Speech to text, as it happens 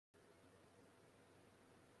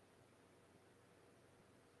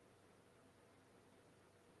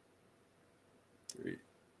3.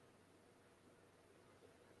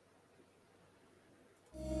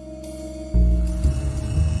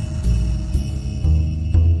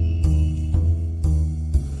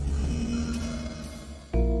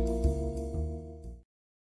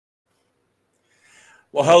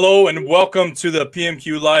 Well, hello and welcome to the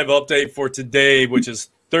PMQ Live update for today, which is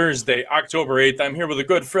Thursday, October 8th. I'm here with a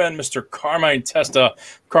good friend, Mr. Carmine Testa,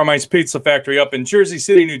 Carmine's Pizza Factory up in Jersey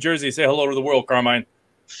City, New Jersey. Say hello to the world, Carmine.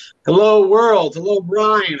 Hello, world. Hello,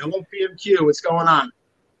 Brian. Hello, PMQ. What's going on?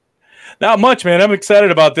 Not much, man. I'm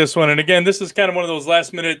excited about this one. And again, this is kind of one of those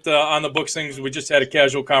last minute on the books things. We just had a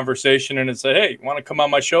casual conversation and it said, hey, want to come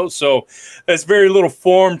on my show? So there's very little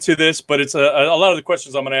form to this, but it's a lot of the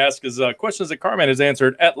questions I'm going to ask is questions that Carmine has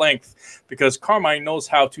answered at length because Carmine knows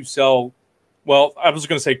how to sell. Well, I was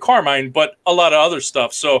going to say Carmine, but a lot of other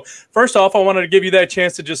stuff. So first off, I wanted to give you that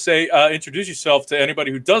chance to just say, introduce yourself to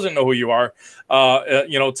anybody who doesn't know who you are.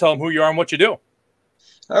 Tell them who you are and what you do.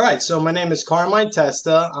 All right. So my name is Carmine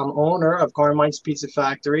Testa. I'm owner of Carmine's Pizza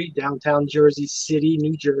Factory, downtown Jersey City,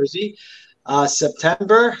 New Jersey.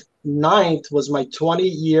 September 9th was my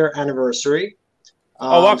 20-year anniversary.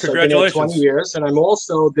 Oh, wow. Congratulations. So 20 years. And I'm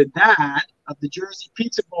also the dad of the Jersey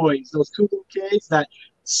Pizza Boys, those two little kids that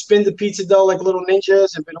spin the pizza dough like little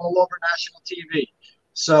ninjas and been all over national TV.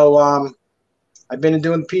 So I've been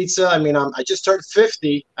doing pizza. I mean, I just turned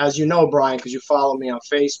 50, as you know, Brian, because you follow me on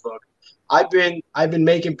Facebook. I've been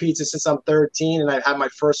making pizza since I'm 13, and I've had my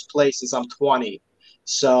first place since I'm 20.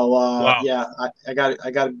 So wow. Yeah, I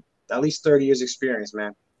got at least 30 years experience,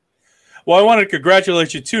 man. Well, I wanted to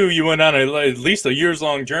congratulate you too. You went on at least a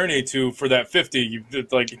years-long journey for that 50. You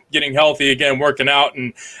did, like, getting healthy again, working out,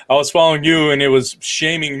 and I was following you, and it was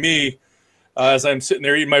shaming me as I'm sitting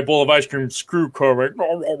there eating my bowl of ice cream, screw Corey.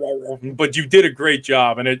 But you did a great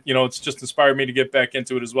job, and it's just inspired me to get back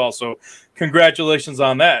into it as well. So congratulations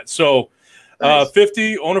on that. So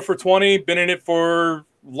 50, owner for 20, been in it for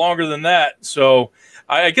longer than that. So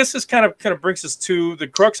I guess this kind of brings us to the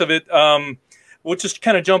crux of it. We'll just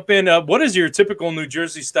kind of jump in. What is your typical New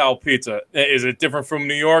Jersey style pizza? Is it different from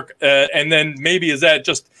New York? And then maybe is that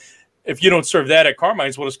just, if you don't serve that at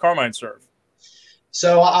Carmine's, what does Carmine serve?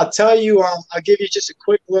 So I'll tell you, I'll give you just a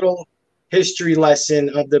quick little history lesson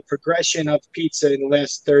of the progression of pizza in the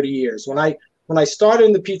last 30 years. When I started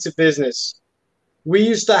in the pizza business, we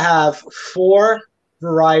used to have 4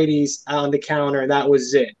 varieties on the counter, and that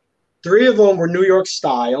was it. 3 of them were New York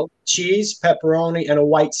style: cheese, pepperoni, and a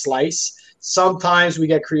white slice. Sometimes we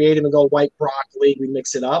get creative and go white broccoli. We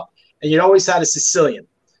mix it up. And you'd always had a Sicilian.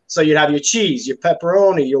 So you'd have your cheese, your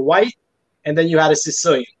pepperoni, your white, and then you had a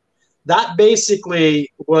Sicilian. That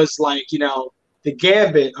basically was like, the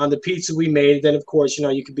gambit on the pizza we made. Then, of course,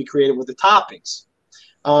 you could be creative with the toppings.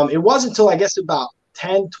 It wasn't until, I guess, about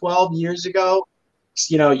 10, 12 years ago,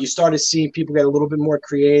 you started seeing people get a little bit more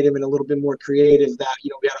creative that,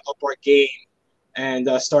 we had to up our game and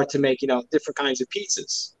start to make, different kinds of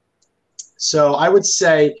pizzas. So I would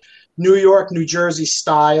say New York, New Jersey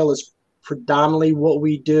style is predominantly what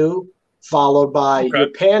we do, followed by your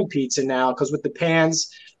pan pizza now, because with the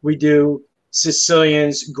pans, we do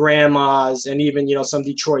Sicilians, grandmas, and even, some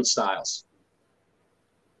Detroit styles.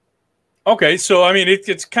 Okay, so I mean,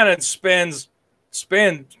 it's kind of spans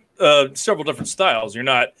several different styles. You're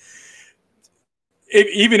not,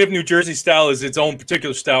 even if New Jersey style is its own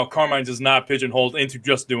particular style, Carmine's is not pigeonholed into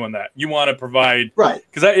just doing that. You want to provide, right?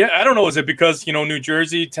 Because I don't know, is it because New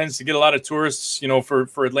Jersey tends to get a lot of tourists,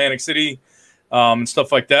 for Atlantic City, and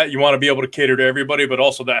stuff like that. You want to be able to cater to everybody, but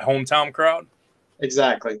also that hometown crowd.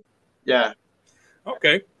 Exactly. Yeah.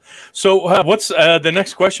 Okay. So what's the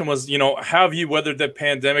next question was, have you weathered the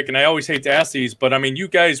pandemic? And I always hate to ask these, but I mean, you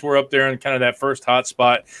guys were up there in kind of that first hot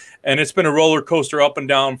spot, and it's been a roller coaster up and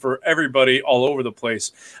down for everybody all over the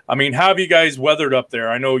place. I mean, how have you guys weathered up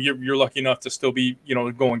there? I know you're lucky enough to still be,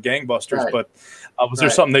 going gangbusters, right. But was there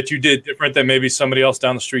something that you did different that maybe somebody else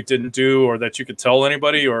down the street didn't do, or that you could tell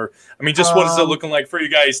anybody? Or, I mean, just what is it looking like for you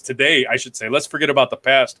guys today? I should say, let's forget about the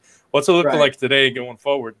past. What's it looking like today going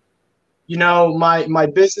forward? My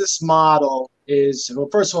business model is, well,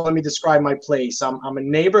 first of all, let me describe my place. I'm a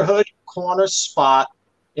neighborhood corner spot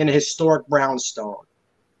in a historic brownstone.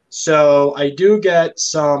 So I do get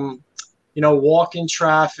some, walk-in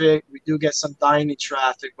traffic. We do get some dine-in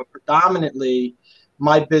traffic, but predominantly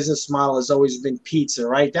my business model has always been pizza,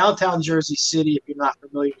 right? Downtown Jersey City, if you're not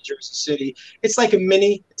familiar with Jersey City, it's like a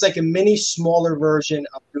mini smaller version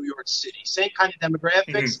of New York City. Same kind of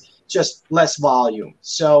demographics, just less volume.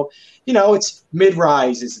 So, it's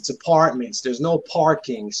mid-rises, it's apartments, there's no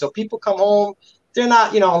parking. So people come home, they're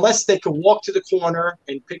not, unless they could walk to the corner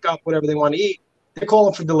and pick up whatever they want to eat, they're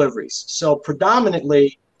calling for deliveries. So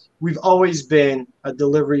predominantly we've always been a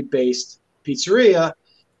delivery-based pizzeria.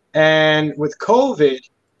 And with COVID,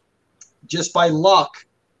 just by luck,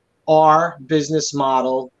 our business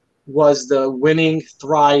model was the winning,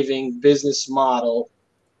 thriving business model,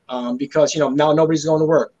 because, now nobody's going to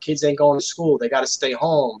work. Kids ain't going to school. They got to stay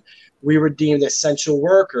home. We were deemed essential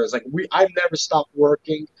workers. Like I've never stopped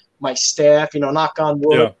working. My staff, knock on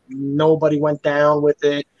wood, nobody went down with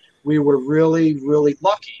it. We were really, really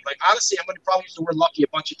lucky. Like, honestly, I'm going to probably use the word lucky a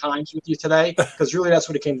bunch of times with you today, because really that's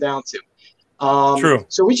what it came down to. True.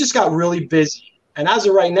 So we just got really busy. And as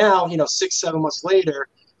of right now, 6-7 months later,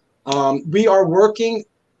 we are working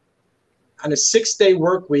on a 6-day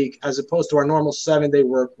work week as opposed to our normal 7-day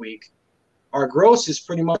work week. Our gross is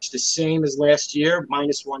pretty much the same as last year,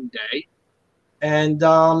 minus 1 day. And,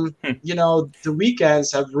 the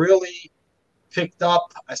weekends have really picked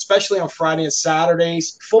up, especially on Friday and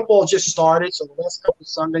Saturdays. Football just started, so the last couple of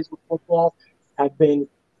Sundays with football have been,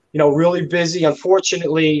 really busy.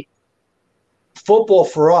 Unfortunately, football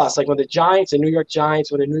for us, like when the Giants, the New York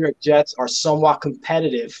Giants, when the New York Jets are somewhat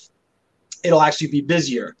competitive, it'll actually be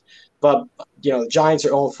busier. But, the Giants are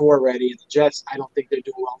 0-4 already, and the Jets, I don't think they're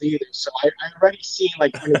doing well either. So I've already seen,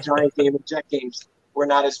 like, in the Giant game and Jet games, we're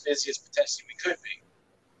not as busy as potentially we could be.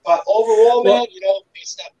 But overall, man,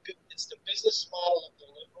 it's the business model of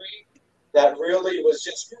delivery that really was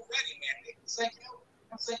just, we're ready, man. It's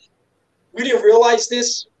like, we didn't realize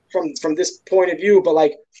this from this point of view, but,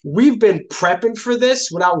 like, we've been prepping for this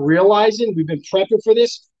without realizing we've been prepping for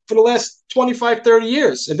this for the last 25, 30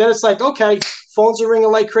 years. And then it's like, okay, phones are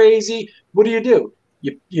ringing like crazy. What do?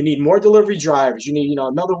 You need more delivery drivers. You need,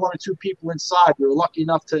 another 1 or 2 people inside. We were lucky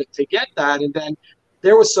enough to get that. And then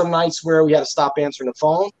there was some nights where we had to stop answering the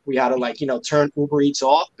phone. We had to, turn Uber Eats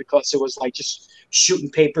off because it was like just shooting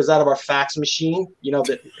papers out of our fax machine.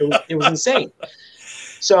 It was insane.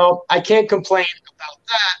 So I can't complain about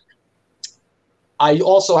that. I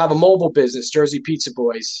also have a mobile business, Jersey Pizza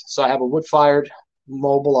Boys. So I have a wood-fired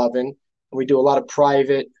mobile oven, and we do a lot of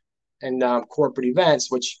private and corporate events,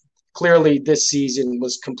 which clearly this season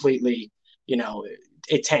was completely,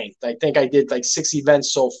 it tanked. I think I did like 6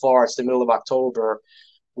 events so far. It's the middle of October,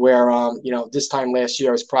 where, this time last year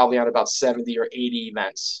I was probably on about 70 or 80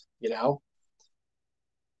 events,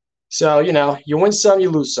 So, you win some,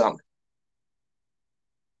 you lose some.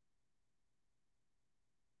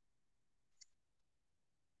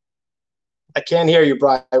 I can't hear you,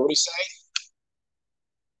 Brian. What are you saying?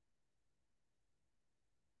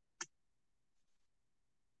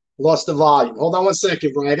 Lost the volume. Hold on 1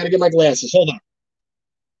 second, Brian. I got to get my glasses. Hold on.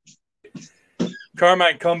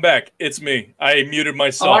 Carmine, come back. It's me. I muted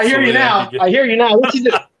myself. Oh, I hear you now. I hear you now. What you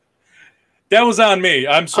do? That was on me.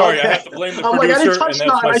 I'm sorry. Okay. I have to blame the producer, I didn't touch and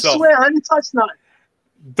that's myself. I swear, I didn't touch nothing.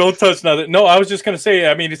 Don't touch nothing. No, I was just going to say,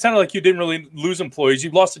 I mean, it sounded like you didn't really lose employees.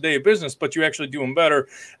 You lost a day of business, but you actually do them better.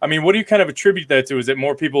 I mean, what do you kind of attribute that to? Is it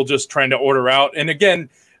more people just trying to order out? And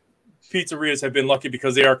again, pizzerias have been lucky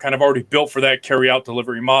because they are kind of already built for that carry-out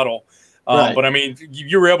delivery model. Right. But I mean,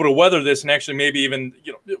 you were able to weather this and actually maybe even,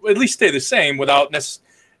 at least stay the same without necessarily.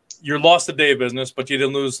 You lost a day of business, but you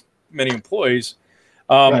didn't lose many employees.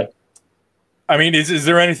 Right. I mean, is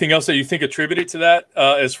there anything else that you think attributed to that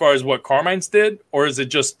as far as what Carmine's did? Or is it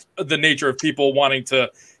just the nature of people wanting to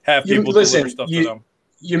have people deliver stuff to them?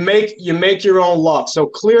 You make your own luck. So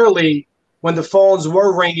clearly, when the phones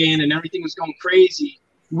were ringing and everything was going crazy,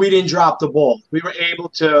 we didn't drop the ball. We were able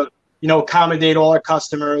to, accommodate all our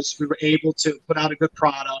customers. We were able to put out a good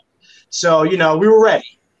product. So, we were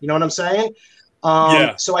ready. You know what I'm saying?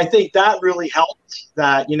 So I think that really helped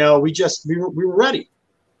that, we were ready.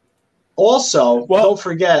 Also, don't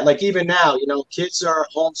forget, like even now, kids are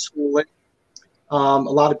homeschooling. A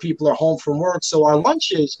lot of people are home from work. So our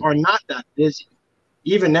lunches are not that busy.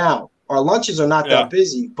 Even now, our lunches are not that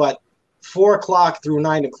busy, but 4 o'clock through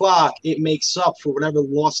 9 o'clock, it makes up for whatever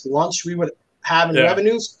lost lunch we would have in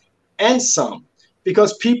revenues and some,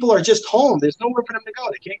 because people are just home. There's nowhere for them to go.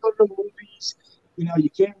 They can't go to the movies. You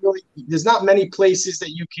can't really, there's not many places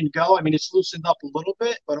that you can go. I mean, it's loosened up a little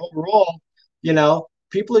bit, but overall,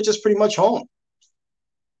 people are just pretty much home.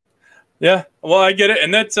 Yeah, well, I get it.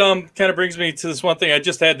 And that kind of brings me to this one thing. I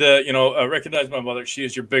just had to, recognize my mother. She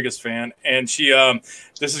is your biggest fan. And she,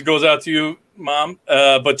 goes out to you, Mom.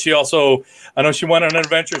 But she also, I know she went on an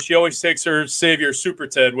adventure. She always takes her savior, Super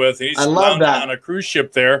Ted, with. He's I love that. On a cruise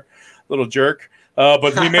ship there, little jerk.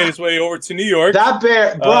 But he made his way over to New York. That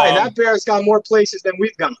bear, Brian, that bear's got more places than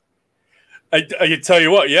we've gone. I tell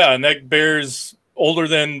you what, yeah, and that bear's older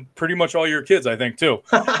than pretty much all your kids, I think, too.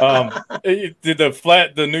 The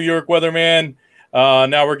New York weatherman.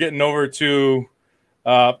 Now we're getting over to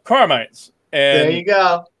Carmine's. And there you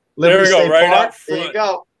go. There we go, right out front. There you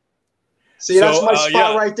go. See, that's my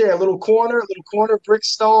spot right there. A little corner,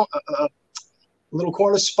 brickstone, little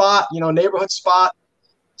corner spot, neighborhood spot.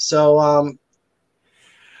 So,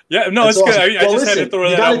 yeah, no, it's awesome. good. I just had to throw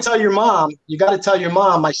that out. You got to tell your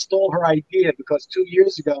mom I stole her idea, because 2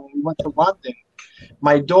 years ago when we went to London,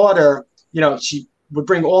 my daughter, she would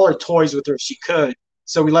bring all her toys with her if she could.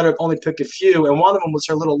 So we let her only pick a few. And one of them was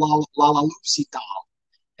her little Lala Loopsy doll.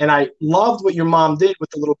 And I loved what your mom did with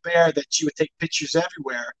the little bear, that she would take pictures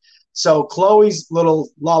everywhere. So Chloe's little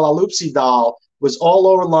Lala Loopsy doll was all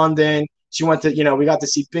over London. She went to, we got to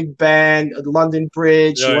see Big Ben, the London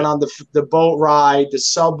Bridge. She went on the boat ride, the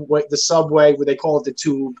subway, where they call it the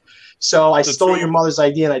tube. So I stole your mother's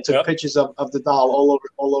idea, and I took pictures of the doll all over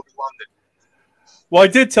London. Well, I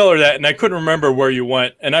did tell her that, and I couldn't remember where you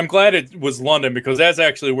went. And I'm glad it was London, because that's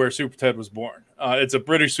actually where Super Ted was born. It's a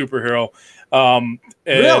British superhero. And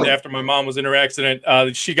really? After my mom was in her accident,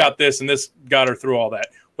 she got this, and this got her through all that.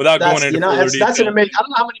 Without going into further detail. That's an amazing. I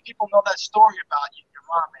don't know how many people know that story about your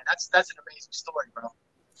mom, man. That's an amazing story, bro.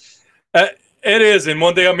 It is, and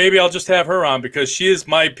one day maybe I'll just have her on, because she is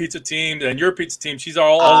my pizza team and your pizza team. She's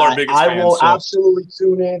all our biggest fans. I will absolutely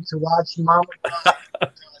tune in to watch Mama.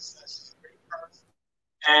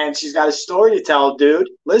 And she's got a story to tell, dude.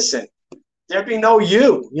 Listen, there'd be no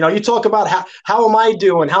you. You talk about how am I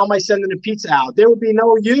doing? How am I sending the pizza out? There would be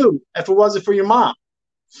no you if it wasn't for your mom.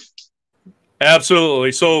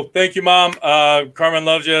 Absolutely. So thank you, Mom. Carmine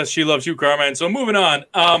loves you. She loves you, Carmine. So moving on.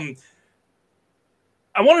 I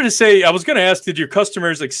wanted to say, I was going to ask, did your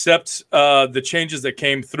customers accept the changes that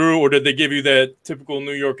came through, or did they give you that typical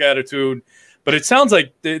New York attitude? But it sounds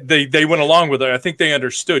like they went along with it. I think they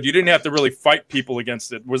understood. You didn't have to really fight people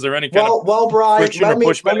against it. Was there any kind of Brian, friction or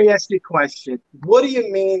pushback? Let me ask you a question. What do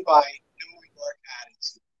you mean by New York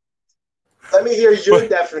attitude? Let me hear your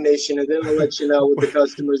definition, and then I'll let you know what the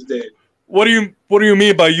customers did. What do you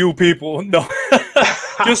mean by you people? No,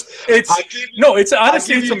 it's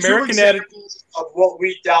honestly it's American attitude of what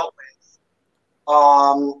we dealt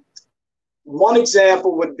with. One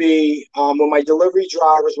example would be when my delivery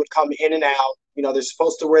drivers would come in and out. They're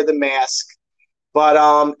supposed to wear the mask, but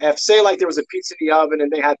if say like there was a pizza in the oven and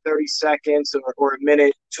they had 30 seconds or a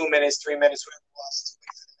minute, 2 minutes, 3 minutes, whatever it was, to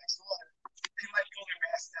wait for the next order, they might pull their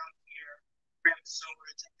mask down here, grab the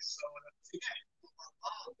soda, drink the soda.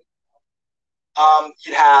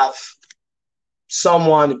 You'd have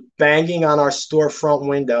someone banging on our storefront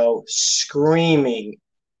window, screaming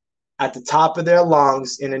at the top of their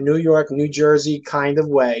lungs in a New York, New Jersey kind of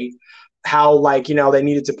way, how they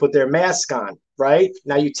needed to put their mask on, right?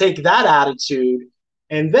 Now you take that attitude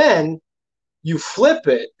and then you flip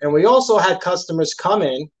it. And we also had customers come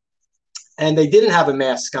in and they didn't have a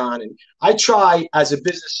mask on. And I try as a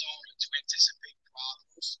business owner to anticipate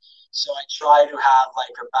problems. So I try to have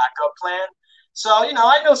a backup plan. So,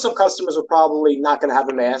 I know some customers are probably not going to have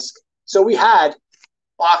a mask. So we had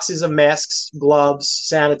boxes of masks, gloves,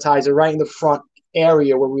 sanitizer right in the front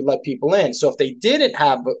area where we let people in. So if they didn't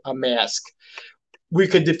have a mask, we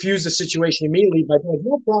could diffuse the situation immediately by going,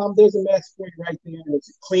 no problem, there's a mask for you right there. And it's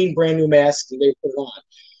a clean, brand new mask, and they put it on.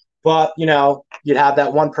 But, you'd have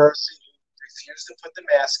that one person who refused to put the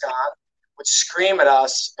mask on, would scream at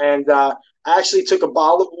us, and I actually took a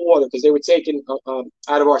bottle of water because they were taking out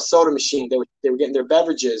of our soda machine. They were getting their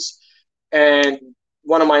beverages. And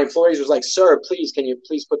one of my employees was like, sir, please, can you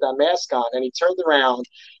please put that mask on? And he turned around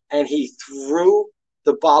and he threw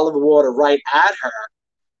the bottle of water right at her.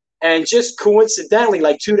 And just coincidentally,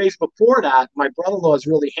 2 days before that, my brother-in-law is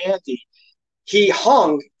really handy. He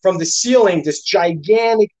hung from the ceiling this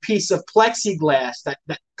gigantic piece of plexiglass that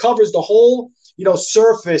covers the whole,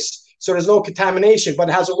 surface, so there's no contamination, but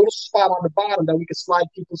it has a little spot on the bottom that we can slide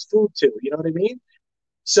people's food to. You know what I mean?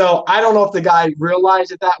 So I don't know if the guy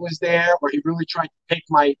realized that was there, or he really tried to take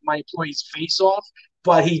my employee's face off,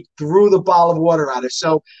 but he threw the bottle of water at her.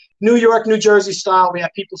 So New York, New Jersey style, we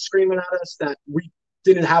had people screaming at us that we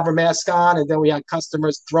didn't have our mask on, and then we had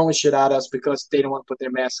customers throwing shit at us because they didn't want to put their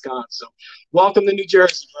mask on. So welcome to New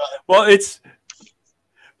Jersey, brother.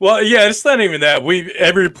 Well, yeah, it's not even that.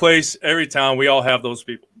 Every place, every town, we all have those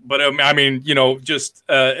people. But I mean,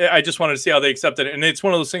 I just wanted to see how they accepted it, and it's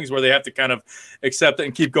one of those things where they have to kind of accept it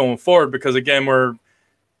and keep going forward, because again, we're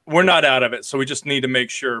not out of it, so we just need to make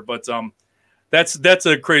sure. But that's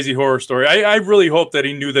a crazy horror story. I really hope that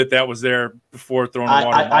he knew that was there before throwing the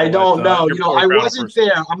water. I don't know. I wasn't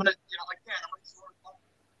there.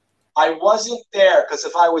 I wasn't there because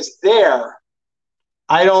if I was there,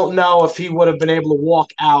 I don't know if he would have been able to walk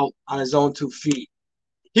out on his own 2 feet.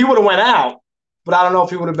 He would have went out, but I don't know if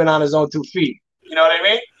he would have been on his own 2 feet. You know what I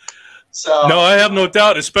mean? So no, I have no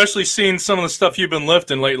doubt, especially seeing some of the stuff you've been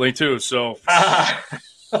lifting lately too. So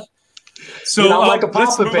So you know, like a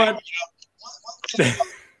let's Papa move Bear. on. You know,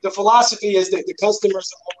 the philosophy is that the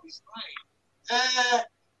customers are always right.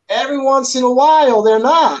 Every once in a while, they're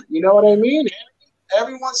not. You know what I mean?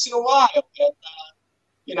 Every once in a while, and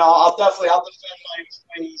you know, I'll defend my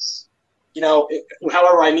employees. You know,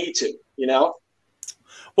 however I need to. You know.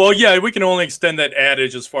 Well, yeah, we can only extend that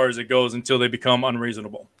adage as far as it goes until they become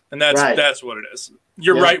unreasonable, and that's what it is.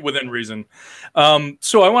 You're right within reason.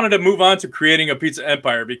 So I wanted to move on to creating a pizza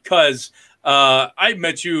empire because I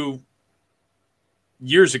met you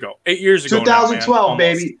years ago, 8 years ago 2012, now,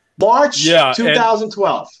 man, baby. March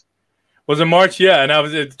 2012. Was it March? Yeah, and I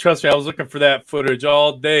was, trust me, I was looking for that footage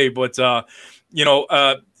all day. But you know,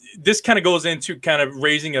 this kind of goes into kind of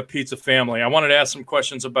raising a pizza family. I wanted to ask some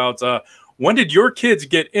questions about when did your kids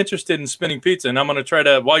get interested in spinning pizza? And I'm going to try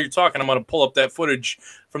to, while you're talking, I'm going to pull up that footage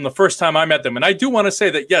from the first time I met them. And I do want to say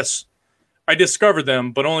that, yes, I discovered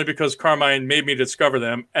them, but only because Carmine made me discover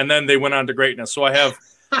them. And then they went on to greatness. So I'm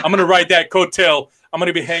going to ride that coattail. I'm going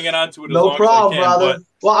to be hanging on to it as long as I can. Brother.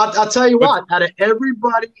 Well, I'll tell you what, out of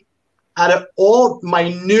everybody, out of all my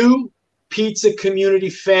new pizza community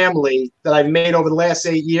family that I've made over the last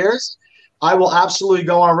 8 years, I will absolutely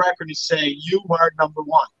go on record and say you were number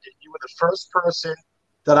one. You were the first person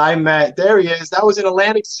that I met. There he is. That was in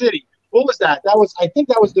Atlantic City. What was that? I think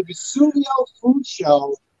that was the Vesuvio Food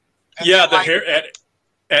Show. Yeah,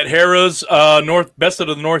 at Harrah's Best of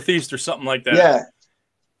the Northeast or something like that. Yeah.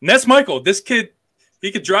 And that's Michael. This kid,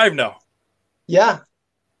 he could drive now. Yeah.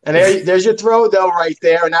 And there's your throw dough right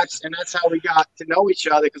there, and that's how we got to know each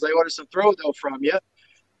other, because I ordered some throw dough from you.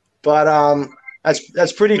 But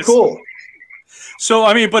that's pretty cool. So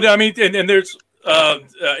I mean, and there's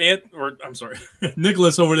I'm sorry,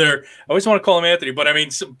 Nicholas over there. I always want to call him Anthony, but I mean,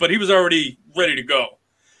 but he was already ready to go.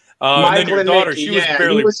 Michael and then your daughter, Nikki, she was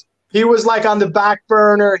barely. He was like on the back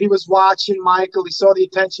burner. He was watching Michael. He saw the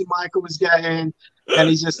attention Michael was getting, and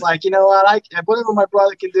he's just like, you know what, whatever my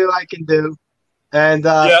brother can do, I can do. And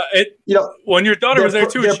you know, when your daughter was there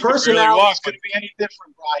too, their personality is going to be any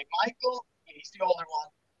different, Brian. Michael, he's the older one.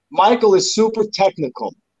 Michael is super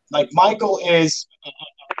technical. Like, Michael is a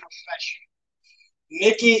professional.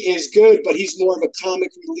 Nikki is good, but he's more of a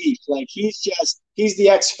comic relief. Like, he's the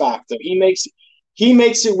X factor. He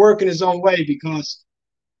makes it work in his own way, because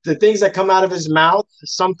the things that come out of his mouth,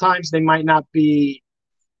 sometimes they might not be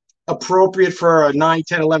appropriate for a 9,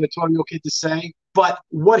 10, 11, 12-year-old kid to say. But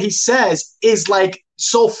what he says is like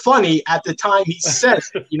so funny at the time he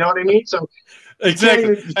says it. You know what I mean? So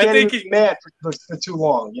exactly, you can't even be mad for too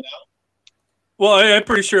long. You know. Well, I'm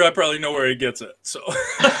pretty sure I probably know where he gets it. So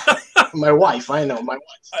my wife, I know my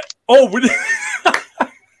wife.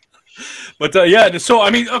 But yeah, so I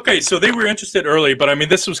mean, okay, so they were interested early, but I mean,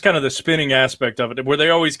 this was kind of the spinning aspect of it. Were they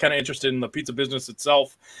always kind of interested in the pizza business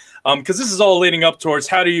itself? Because this is all leading up towards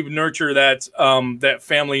how do you nurture that that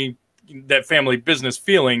family business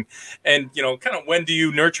feeling, and you know, kind of when do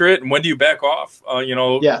you nurture it and when do you back off? You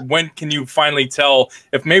know, when can you finally tell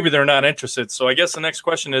if maybe they're not interested? So I guess the next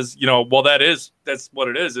question is, you know, well, that's what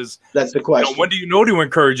it is. That's the question. You know, when do you know to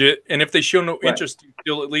encourage it, and if they show no interest,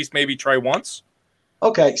 you'll at least maybe try once.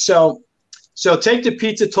 Okay, so take the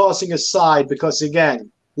pizza tossing aside, because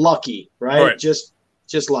again, lucky, right? Just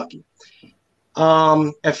lucky.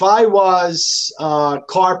 If I was a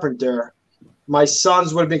carpenter, my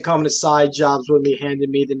sons would have been coming to side jobs with me, handing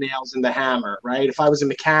me the nails and the hammer, right? If I was a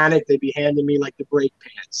mechanic, they'd be handing me like the brake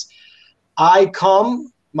pants.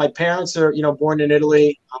 My parents are, you know, born in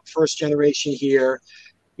Italy. I'm first generation here.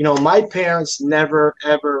 You know, my parents never,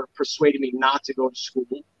 ever persuaded me not to go to school.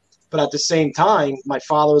 But at the same time, my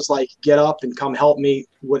father was like, get up and come help me,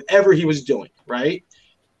 whatever he was doing, right?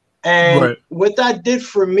 And what that did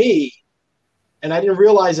for me, and I didn't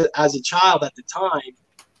realize it as a child at the time,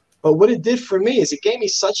 but what it did for me is it gave me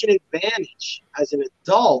such an advantage as an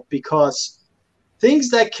adult, because things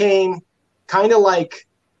that came kind of like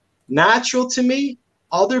natural to me,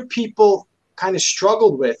 other people kind of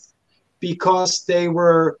struggled with, because they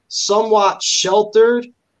were somewhat sheltered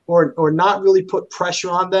or not really put pressure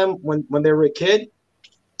on them when they were a kid.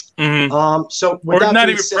 Mm-hmm. So or not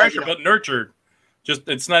even pressure, you know, but nurtured. Just,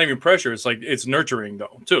 it's not even pressure. It's like, it's nurturing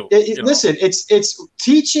though too. Listen, it's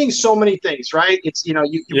teaching so many things, right? It's, you know,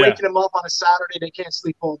 you're waking them up on a Saturday, they can't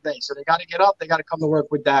sleep all day, so they got to get up, they got to come to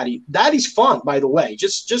work with daddy. Daddy's fun, by the way,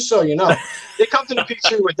 just so you know. They come to the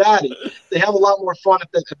pizzeria with daddy. They have a lot more fun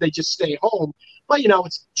if they just stay home. But, you know,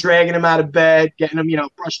 it's dragging them out of bed, getting them, you know,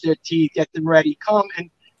 brush their teeth, get them ready, come. And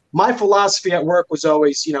my philosophy at work was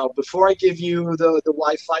always, before I give you the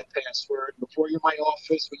Wi-Fi password, before you're in my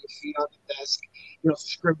office with your feet on the desk,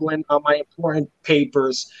 scribbling on my important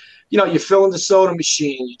papers, you're filling the soda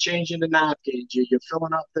machine, you're changing the napkins, you're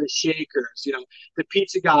filling up the shakers, the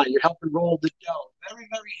pizza guy, you're helping roll the dough. Very,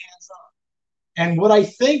 very hands-on. And what I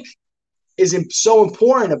think is so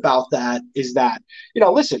important about that is that,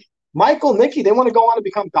 listen, Michael, Nikki, they want to go on to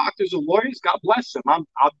become doctors or lawyers. God bless them. I'll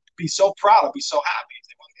be so proud. I'll be so happy if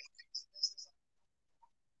they want to get into business.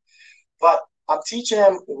 But I'm teaching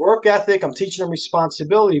them work ethic. I'm teaching them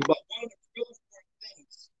responsibility. But one of the real important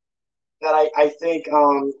things that I think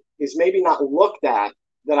is maybe not looked at,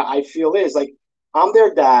 that I feel is, like, I'm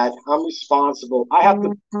their dad. I'm responsible. I have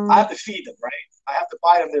to feed them, right? I have to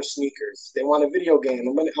buy them their sneakers. They want a video game.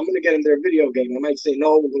 I'm gonna get them their video game. I might say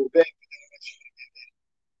no a little bit, but then eventually give in.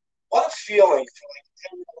 What a feeling for like a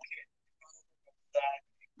 10-year-old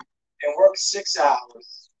kid and work 6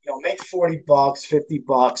 hours, make $40,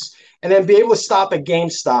 $50, and then be able to stop at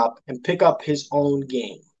GameStop and pick up his own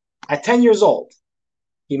game. At 10 years old,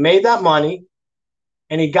 he made that money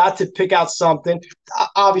and he got to pick out something.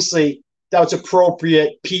 Obviously, that was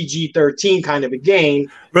appropriate PG-13 kind of a game.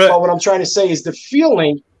 Right. But what I'm trying to say is the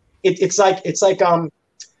feeling, it's like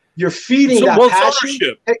you're feeding that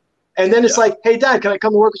passion. And then it's like, hey, Dad, can I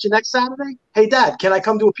come to work with you next Saturday? Hey, Dad, can I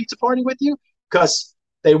come to a pizza party with you? Because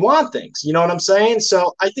they want things. You know what I'm saying?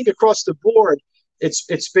 So I think across the board,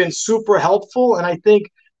 it's been super helpful. And I think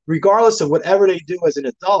regardless of whatever they do as an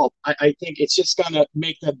adult, I think it's just going to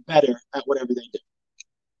make them better at whatever they do.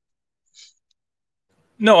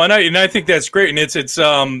 No, and I think that's great, and it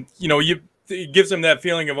gives them that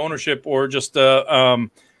feeling of ownership, or just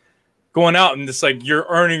going out and it's like you're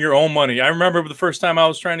earning your own money. I remember the first time I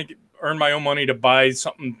was trying to earn my own money to buy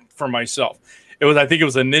something for myself. I think it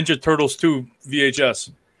was a Ninja Turtles 2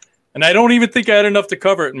 VHS, and I don't even think I had enough to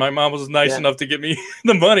cover it. And my mom was nice enough to give me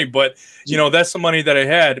the money, but that's the money that I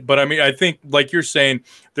had. But I mean, I think like you're saying,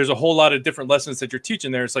 there's a whole lot of different lessons that you're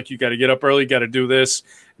teaching there. It's like you got to get up early, got to do this.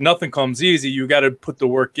 Nothing comes easy. You got to put the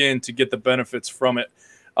work in to get the benefits from it.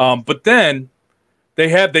 But then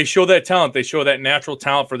they show that talent. They show that natural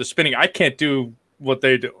talent for the spinning. I can't do what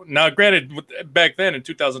they do now. Granted, back then in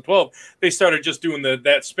 2012, they started just doing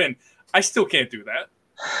that spin. I still can't do that,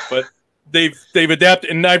 but they've adapted,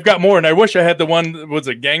 and I've got more. And I wish I had the one, was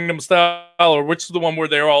it Gangnam Style, or which is the one where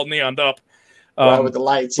they're all neoned up, right, with the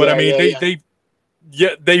lights. But I mean,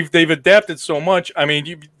 they've adapted so much. I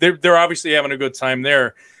mean, they're obviously having a good time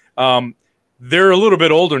there. They're a little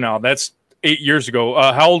bit older now. That's 8 years ago.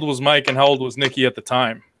 How old was Mike and how old was Nikki at the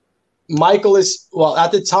time? Michael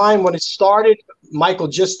at the time when it started, Michael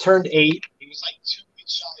just turned 8. He was like 2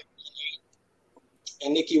 weeks shy of being 8.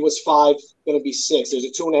 And Nikki was 5, going to be 6. There's a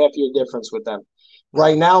 2.5 year difference with them.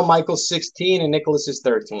 Right now, Michael's 16 and Nicholas is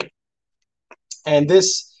 13. And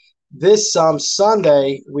this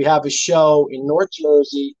Sunday, we have a show in North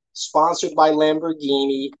Jersey sponsored by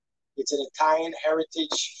Lamborghini. It's an Italian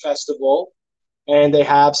heritage festival, and they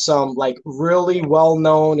have some like really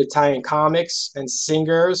well-known Italian comics and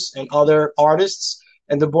singers and other artists,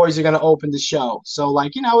 and the boys are going to open the show. So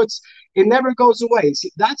like, it never goes away.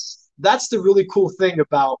 See, that's the really cool thing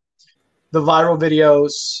about the viral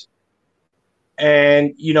videos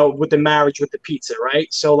and, with the marriage with the pizza,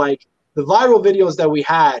 right? So like the viral videos that we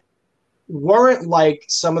had weren't like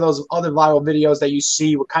some of those other viral videos that you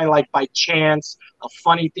see were kind of like by chance, a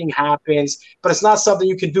funny thing happens, but it's not something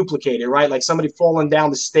you can duplicate it, right? Like somebody falling down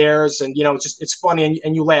the stairs and, it's funny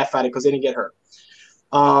and you laugh at it because they didn't get hurt.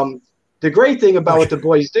 The great thing about what the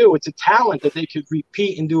boys do, it's a talent that they could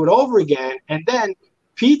repeat and do it over again. And then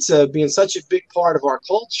pizza being such a big part of our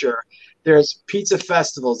culture, there's pizza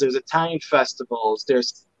festivals, there's Italian festivals,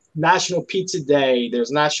 there's National Pizza Day,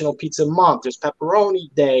 there's National Pizza Month, there's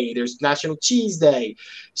Pepperoni Day, there's National Cheese Day.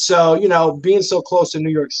 So, being so close to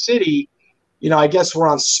New York City, I guess we're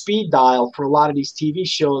on speed dial for a lot of these TV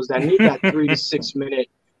shows that need that 3 to 6 minute,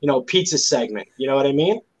 pizza segment. You know what I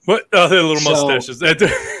mean? What? Oh, they're little mustaches.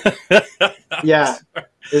 Yeah.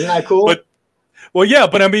 Isn't that cool? Well, yeah,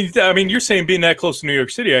 but I mean, you're saying being that close to New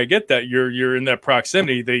York City, I get that. You're in that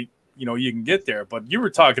proximity. You can get there. But you were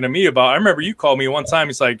talking to me about, I remember you called me one time.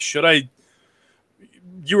 It's like,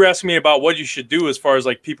 you were asking me about what you should do as far as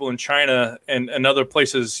like people in China and other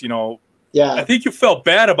places, Yeah. I think you felt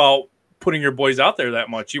bad about putting your boys out there that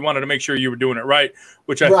much. You wanted to make sure you were doing it right,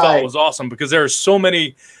 which I thought was awesome, because there are so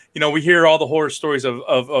many, we hear all the horror stories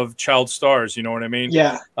of child stars, you know what I mean?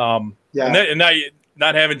 Yeah. Yeah. And now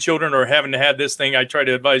not having children or having to have this thing, I try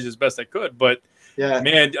to advise as best I could, but yeah,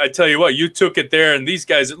 man, I tell you what, you took it there, and these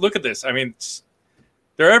guys, look at this. I mean,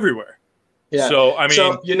 they're everywhere. Yeah. So, I mean,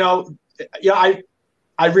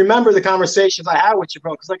 I remember the conversations I had with you,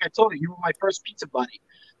 bro, because like I told you, you were my first pizza buddy.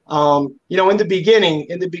 You know, in the beginning,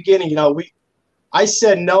 you know, I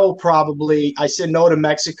said no, probably. I said no to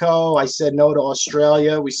Mexico. I said no to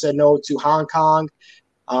Australia. We said no to Hong Kong,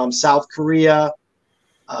 South Korea,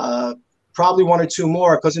 probably one or two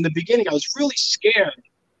more. Because in the beginning, I was really scared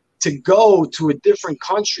to go to a different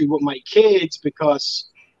country with my kids because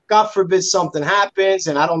God forbid something happens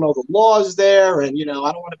and I don't know the laws there. And, you know,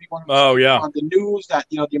 I don't want to be one of those Oh, people yeah. on the news that,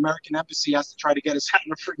 you know, the American embassy has to try to get us out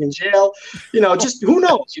of a freaking jail. You know, just who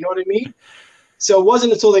knows? You know what I mean? So it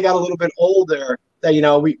wasn't until they got a little bit older that, you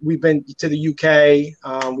know, we've been to the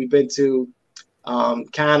UK, we've been to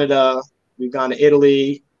Canada, we've gone to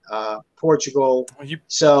Italy, Portugal.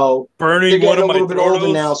 So they're getting a little bit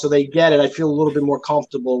older now, so they get it. I feel a little bit more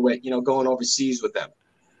comfortable with, you know, going overseas with them.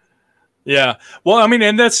 Yeah. Well, I mean,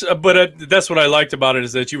 and that's what I liked about it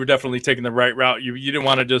is that you were definitely taking the right route. You didn't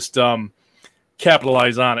want to just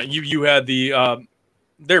capitalize on it. You had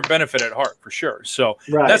their benefit at heart for sure. So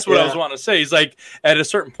that's what I was wanting to say. He's like, at a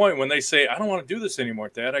certain point when they say, I don't want to do this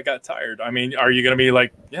anymore, Dad, I got tired. I mean, are you going to be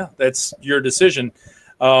like, yeah, that's your decision?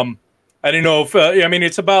 I didn't know if, I mean,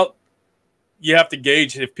 it's about, you have to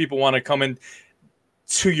gauge if people want to come in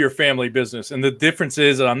to your family business. And the difference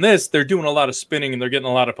is on this, they're doing a lot of spinning and they're getting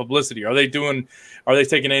a lot of publicity. Are they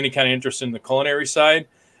taking any kind of interest in the culinary side?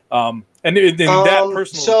 And in that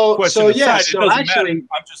personal question aside, it doesn't actually,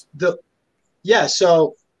 matter.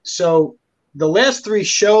 So the last 3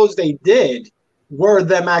 shows they did were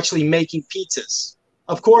them actually making pizzas.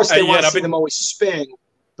 Of course, they want to see them always spin,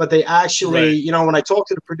 but they actually, you know, when I talk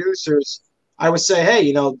to the producers, I would say, hey,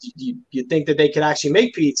 you know, you think that they could actually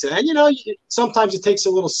make pizza? And, you know, sometimes it takes a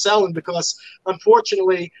little selling because,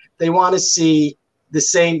 unfortunately, they want to see the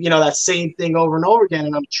same, you know, that same thing over and over again.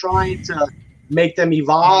 And I'm trying to make them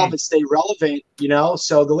evolve and stay relevant, you know.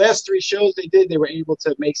 So the last 3 shows they did, they were able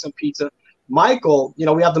to make some pizza. Michael, you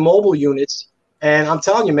know, we have the mobile units. And I'm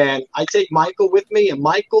telling you, man, I take Michael with me, and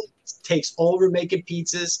Michael takes over making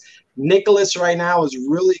pizzas. Nicholas right now is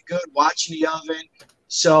really good watching the oven.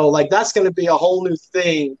 So, like, that's going to be a whole new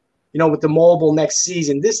thing, you know, with the mobile next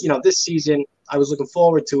season. This season, I was looking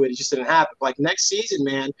forward to it. It just didn't happen. Like, next season,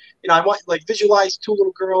 man, you know, I want, like, visualize 2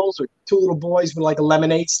 little girls or 2 little boys with, like, a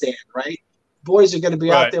lemonade stand, right? Boys are going to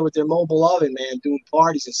be out there with their mobile oven, man, doing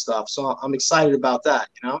parties and stuff. So I'm excited about that,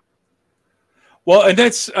 you know? Well, and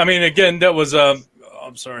that's, I mean, again, that was, I'm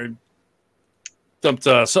sorry, dumped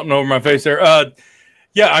something over my face there.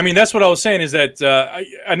 Yeah, I mean, that's what I was saying is that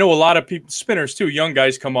I know a lot of people, spinners too, young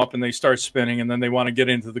guys come up and they start spinning and then they want to get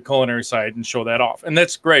into the culinary side and show that off. And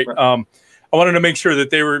that's great. I wanted to make sure that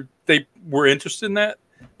they were interested in that.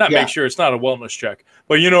 Not make sure, it's not a wellness check,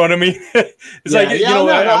 but you know what I mean? It's like, you know,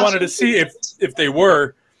 I wanted to see if they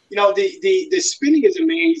were. You know, the spinning is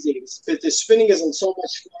amazing. The spinning is so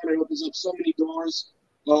much fun. It opens up so many doors.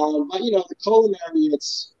 But, you know, the culinary,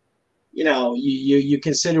 it's, you know, you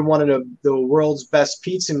consider one of the world's best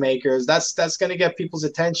pizza makers. That's going to get people's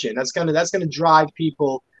attention. That's going to drive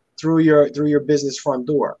people through your business front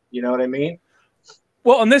door. You know what I mean?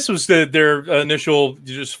 Well, and this was their initial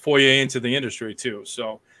just foyer into the industry too.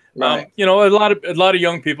 So, you know, a lot of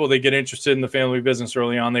young people, they get interested in the family business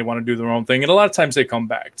early on. They want to do their own thing, and a lot of times they come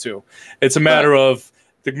back too. It's a matter of,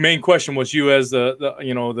 the main question was, you as the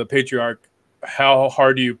you know, the patriarch, how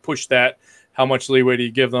hard do you push that? How much leeway do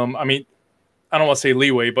you give them? I mean, I don't want to say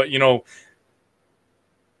leeway, but, you know,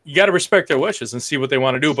 you got to respect their wishes and see what they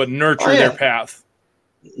want to do, but nurture their path.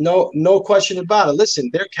 No question about it.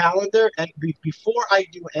 Listen, their calendar, and before I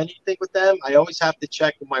do anything with them, I always have to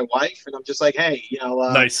check with my wife, and I'm just like, hey, you know,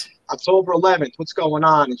 October 11th, what's going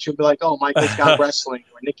on? And she'll be like, oh, Michael's got wrestling,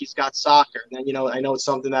 or Nikki's got soccer. And then, you know, I know it's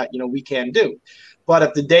something that, you know, we can do. But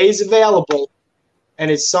if the day is available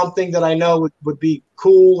and it's something that I know would be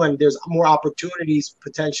cool and there's more opportunities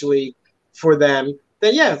potentially for them,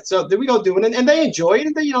 then yeah, so then we go do it, and they enjoy it,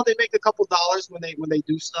 and they, you know, they make a couple dollars when they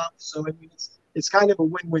do stuff. So I mean, it's kind of a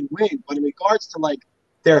win-win-win. But in regards to like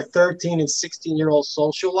their 13 and 16-year-old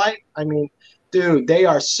social life, I mean, dude, they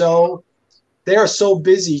are so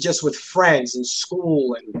busy just with friends and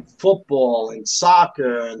school and football and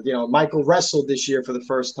soccer, and, you know, Michael wrestled this year for the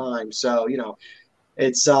first time. So, you know,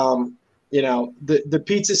 it's you know, the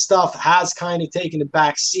pizza stuff has kind of taken a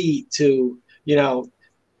back seat to, you know,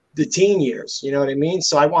 the teen years, you know what I mean?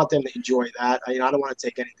 So I want them to enjoy that. I don't want to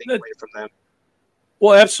take anything away from them.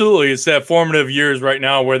 Well, absolutely. It's that formative years right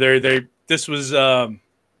now where this was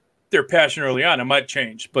their passion early on. It might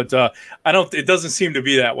change, but it doesn't seem to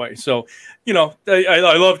be that way. So, you know,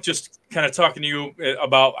 I love just kind of talking to you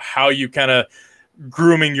about how you kind of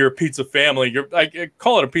grooming your pizza family. I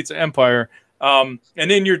call it a pizza empire. And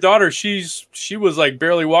then your daughter, she was like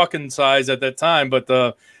barely walking size at that time,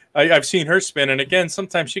 but I've seen her spin, and again,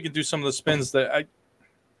 sometimes she can do some of the spins that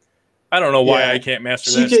I don't know why I can't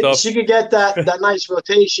master that stuff. She could get that nice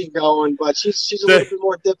rotation going, but she's a little bit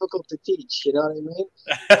more difficult to teach. You know what I mean?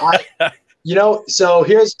 So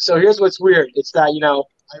here's what's weird. It's that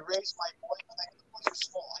I raised my boy when I was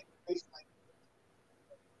small. I raised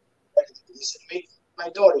my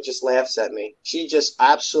daughter just laughs at me. She just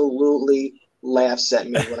absolutely laughs at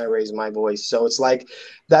me when I raise my voice. So it's like,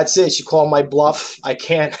 that's it. She called my bluff. I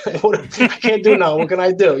can't do now. What can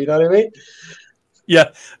I do? You know what I mean?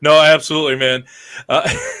 Yeah, no, absolutely, man.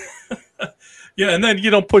 Yeah, and then you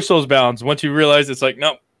don't push those bounds. Once you realize it's like,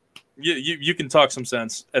 no, you can talk some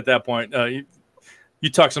sense at that point. You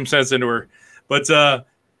talk some sense into her. But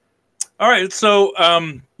all right, so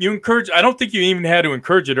you encourage. I don't think you even had to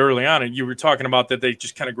encourage it early on. And you were talking about that they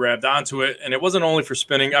just kind of grabbed onto it, and it wasn't only for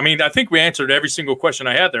spinning. I mean, I think we answered every single question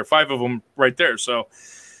I had there, 5 of them right there. So,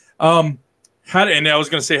 and I was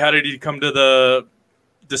going to say, how did you come to the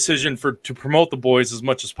decision to promote the boys as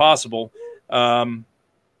much as possible?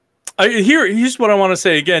 Here's what I want to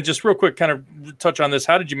say again, just real quick, kind of touch on this.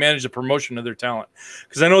 How did you manage the promotion of their talent?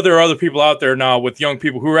 Because I know there are other people out there now with young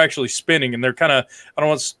people who are actually spinning, and they're kind of,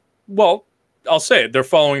 well, I'll say it, they're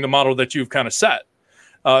following the model that you've kind of set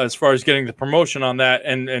as far as getting the promotion on that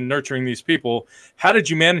and nurturing these people. How did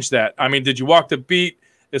you manage that? I mean, did you walk the beat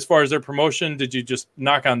as far as their promotion? Did you just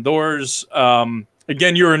knock on doors?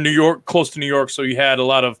 Again, you're in New York, close to New York, so you had a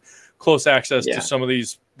lot of close access to some of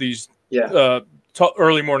these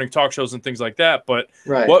early morning talk shows and things like that. But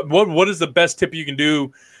what is the best tip you can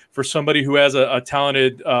do for somebody who has a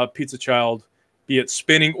talented pizza child, be it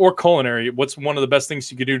spinning or culinary? What's one of the best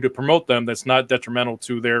things you could do to promote them that's not detrimental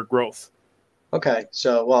to their growth? Okay,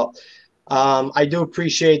 so I do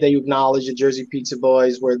appreciate that you acknowledge the Jersey Pizza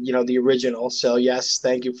Boys were the original. So yes,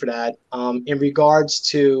 thank you for that. In regards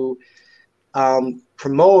to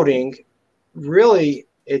promoting, really,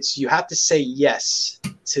 you have to say yes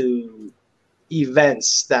to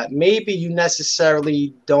events that maybe you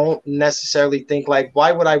don't necessarily think, like,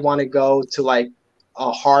 why would I want to go to like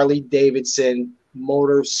a Harley Davidson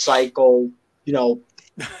motorcycle,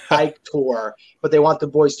 bike tour, but they want the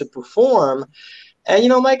boys to perform.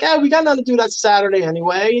 And, I'm like, we got nothing to do that Saturday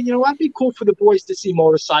anyway. And, that'd be cool for the boys to see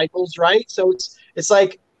motorcycles, right? So it's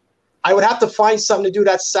like, I would have to find something to do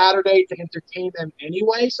that Saturday to entertain them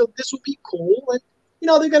anyway. So this would be cool. And,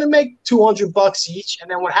 they're going to make $200 each. And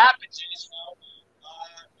then what happens is,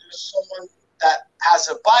 there's someone that has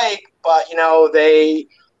a bike, but, they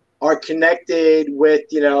are connected with,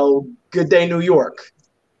 Good Day New York.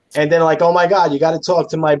 And then like, oh my God, you got to talk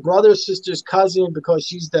to my brother's sister's cousin because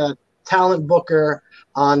she's the talent booker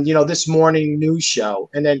on, this morning news show.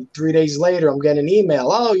 And then 3 days later, I'm getting an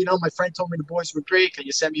email. Oh, my friend told me the boys were great. Can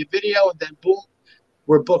you send me a video? And then boom,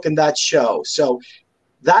 we're booking that show. So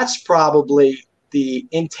that's probably the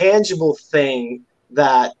intangible thing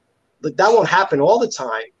that won't happen all the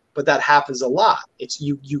time, but that happens a lot. It's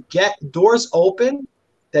you get doors open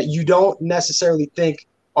that you don't necessarily think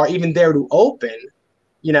are even there to open,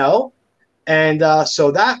 and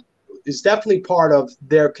so that is definitely part of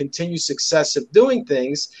their continued success of doing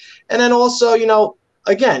things. And then also,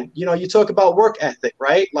 again, you talk about work ethic,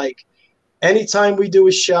 right? Like anytime we do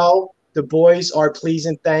a show, the boys are please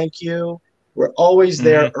and thank you. We're always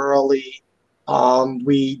there early.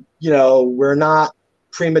 We're not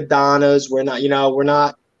prima donnas. We're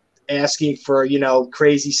not asking for,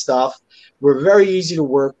 crazy stuff. We're very easy to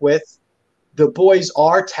work with. The boys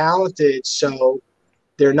are talented, so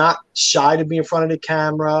they're not shy to be in front of the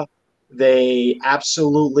camera. They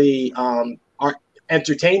absolutely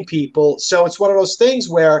entertain people. So it's one of those things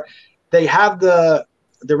where they have the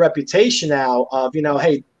reputation now of,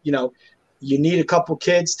 hey, you need a couple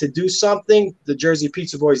kids to do something. The Jersey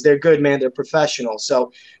Pizza Boys, they're good, man. They're professional.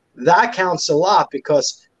 So that counts a lot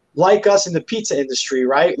because like us in the pizza industry,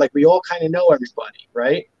 right? Like we all kind of know everybody,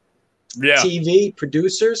 right? Yeah. TV,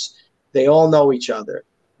 producers, they all know each other.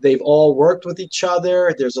 They've all worked with each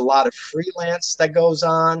other. There's a lot of freelance that goes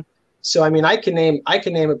on. So, I mean, I can name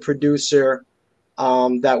a producer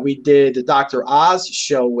that we did the Dr. Oz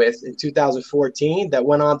show with in 2014 that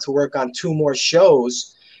went on to work on 2 more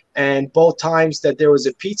shows. And both times that there was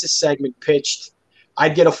a pizza segment pitched,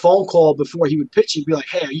 I'd get a phone call before he would pitch. He'd be like,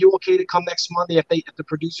 hey, are you okay to come next Monday if the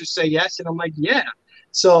producers say yes? And I'm like, yeah.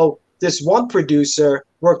 So this one producer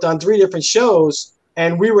worked on 3 different shows,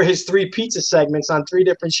 and we were his 3 pizza segments on 3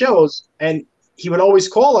 different shows. And he would always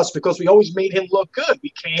call us because we always made him look good.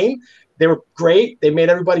 We came, they were great. They made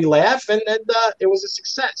everybody laugh, and it was a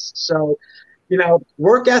success. So,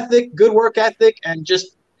 work ethic, good work ethic, and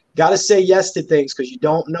just got to say yes to things because you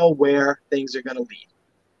don't know where things are going to lead.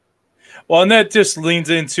 Well, and that just leans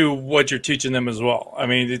into what you're teaching them as well. I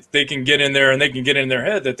mean, they can get in there and they can get in their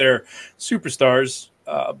head that they're superstars,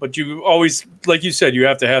 but you always, like you said, you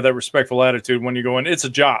have to have that respectful attitude when you go in. It's a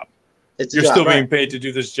job. You're still being paid to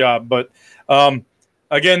do this job. But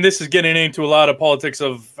again, this is getting into a lot of politics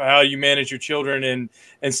of how you manage your children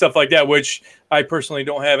and stuff like that, which I personally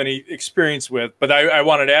don't have any experience with. But I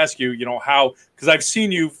wanted to ask you, how, because I've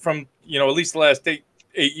seen you from, at least the last eight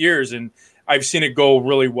years, and I've seen it go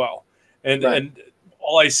really well. And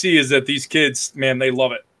all I see is that these kids, man, they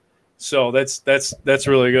love it. So that's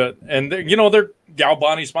really good. And they're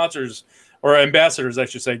Galbani sponsors or ambassadors, I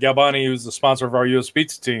should say. Galbani, who's the sponsor of our U.S.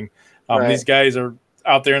 Pizza team. These guys are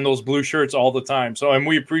out there in those blue shirts all the time. So, and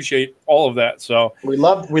we appreciate all of that. So we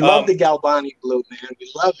love the Galbani blue, man.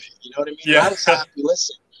 We love it. You know what I mean? Yeah. I was happy.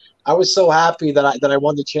 Listen, I was so happy that I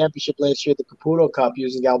won the championship last year at the Caputo Cup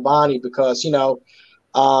using Galbani because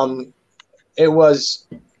it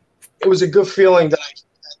was a good feeling that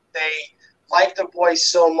they liked the boys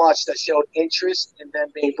so much that showed interest in them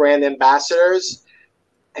being brand ambassadors.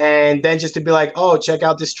 And then just to be like, oh, check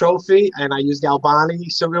out this trophy. And I used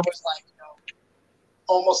Galbani. So it was like,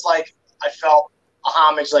 almost like I felt a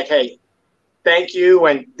homage, like, hey, thank you.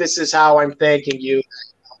 And this is how I'm thanking you.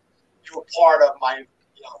 You were part of my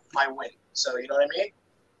win. So, you know what I mean?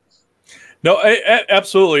 No,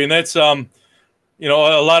 absolutely. And that's, a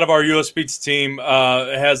lot of our U.S. Pizza team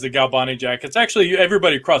has the Galbani jackets. Actually,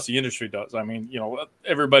 everybody across the industry does. I mean,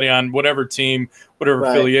 everybody on whatever team, whatever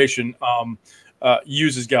affiliation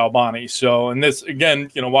uses Galbani. So, and this,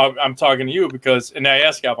 again, while I'm talking to you and I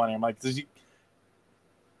asked Galbani, I'm like,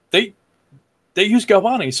 they use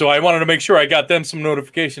Galbani. So I wanted to make sure I got them some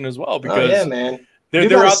notification as well because man. They're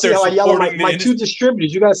out there supporting my two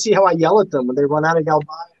distributors. You got to see how I yell at them when they run out of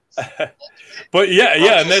Galbani. But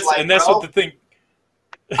and that's what the thing.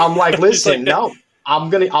 I'm like, listen, no,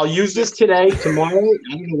 I'll use this today, tomorrow.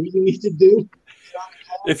 I don't know what you need to do.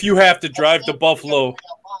 If you have to drive to Buffalo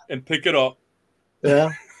and pick it up.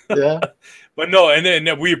 Yeah. But no, and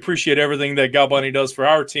then we appreciate everything that Galbani does for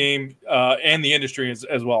our team and the industry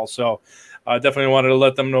as well. So definitely wanted to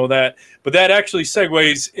let them know that. But that actually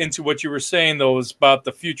segues into what you were saying, though, is about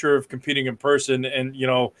the future of competing in person. And,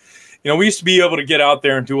 we used to be able to get out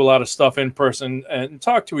there and do a lot of stuff in person and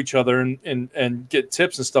talk to each other and get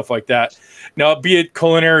tips and stuff like that. Now, be it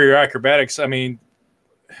culinary or acrobatics, I mean,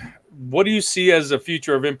 what do you see as the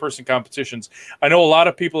future of in-person competitions? I know a lot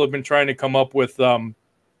of people have been trying to come up with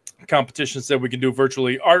competitions that we can do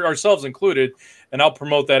virtually, ourselves included, and I'll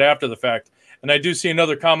promote that after the fact. And I do see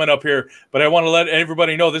another comment up here, but I want to let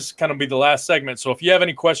everybody know this is kind of be the last segment. So if you have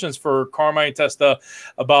any questions for Carmine Testa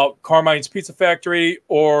about Carmine's Pizza Factory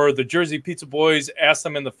or the Jersey Pizza Boys, ask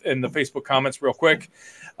them in the Facebook comments real quick.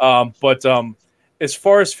 But as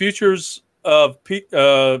far as futures of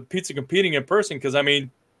pizza competing in person, because I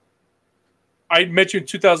mean, I met you in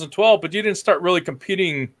 2012, but you didn't start really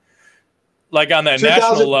competing like on that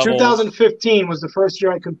national level. 2015 was the first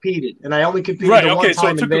year I competed, and I only competed one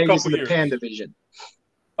time in Vegas in the Pan division.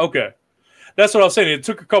 Okay. That's what I was saying. It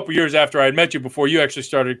took a couple years after I had met you before you actually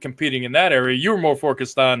started competing in that area. You were more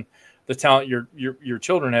focused on the talent your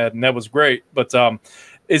children had, and that was great. But what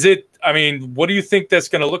do you think that's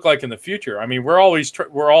going to look like in the future? I mean, we're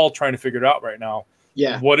all trying to figure it out right now.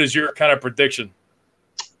 Yeah. What is your kind of prediction?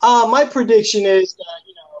 My prediction is that,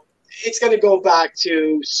 it's going to go back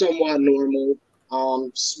to somewhat normal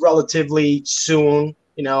relatively soon.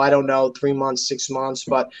 I don't know, 3 months, 6 months.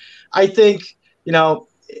 But I think,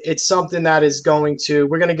 it's something that is we're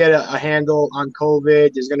going to get a handle on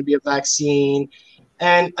COVID. There's going to be a vaccine.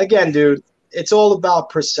 And again, dude, it's all about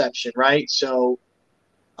perception, right? So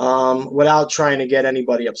without trying to get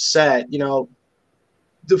anybody upset,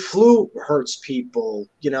 the flu hurts people.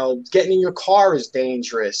 Getting in your car is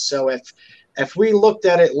dangerous. So if we looked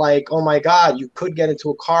at it like, oh my God, you could get into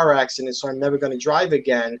a car accident, so I'm never going to drive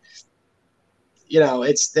again,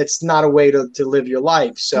 it's not a way to live your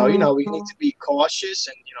life. So, we need to be cautious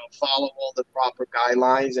and, follow all the proper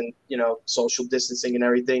guidelines and, social distancing and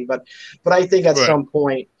everything. But I think at some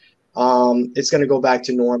point it's going to go back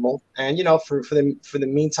to normal. And, for the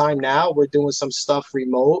meantime now, we're doing some stuff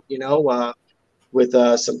remote,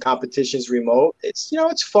 with some competitions remote. It's,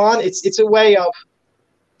 it's fun. It's a way of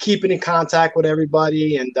keeping in contact with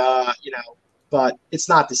everybody and, but it's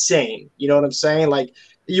not the same. You know what I'm saying? Like,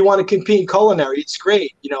 you want to compete in culinary, it's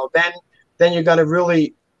great. Then you're going to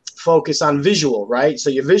really focus on visual, right? So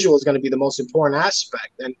your visual is going to be the most important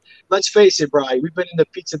aspect. And let's face it, Brian, we've been in the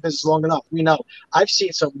pizza business long enough. We know I've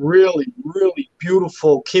seen some really, really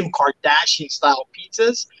beautiful Kim Kardashian style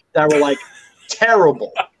pizzas that were like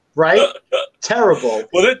terrible. right? Terrible.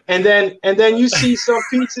 Well, And then you see some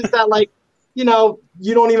pizzas that, like, you know,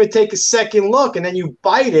 you don't even take a second look, and then you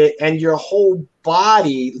bite it, and your whole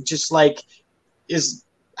body just like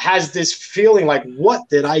has this feeling like, what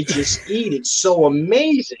did I just eat? It's so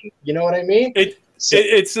amazing. You know what I mean?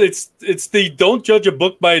 It's the don't judge a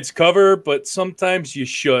book by its cover, but sometimes you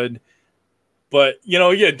should. But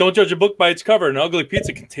don't judge a book by its cover. An ugly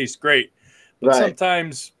pizza can taste great, but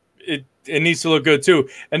sometimes it needs to look good too.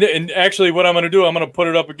 And actually, what I'm going to do, I'm going to put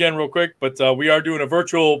it up again real quick. But we are doing a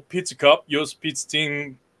virtual pizza cup, U.S. Pizza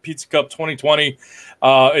Team Pizza Cup 2020.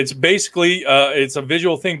 It's basically it's a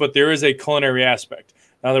visual thing, but there is a culinary aspect.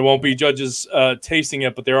 Now, there won't be judges tasting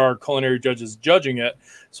it, but there are culinary judges judging it.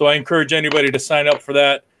 So I encourage anybody to sign up for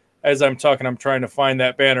that. As I'm talking, I'm trying to find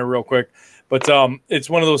that banner real quick. But it's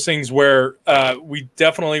one of those things where we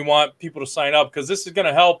definitely want people to sign up, because this is going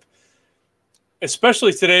to help,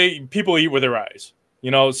 especially today. People eat with their eyes,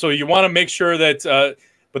 so you want to make sure that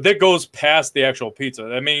but that goes past the actual pizza.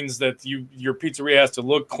 That means that your pizzeria has to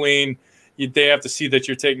look clean. They have to see that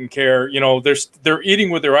you're taking care. They're eating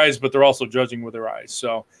with their eyes, but they're also judging with their eyes.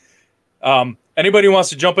 So anybody who wants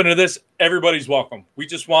to jump into this, everybody's welcome. We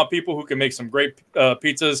just want people who can make some great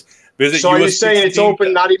pizzas. Visit so US are you saying Pizza it's Team.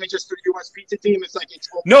 Open, not even just for the U.S. Pizza Team? It's like it's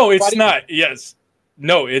open. No, it's not. Yes.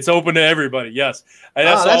 No, it's open to everybody. Yes. And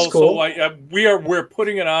that's also cool. why we're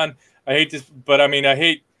putting it on. I hate this, but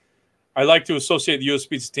I like to associate the U.S.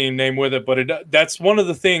 Pizza Team name with it, but that's one of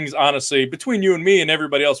the things, honestly, between you and me and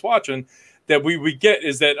everybody else watching, that we get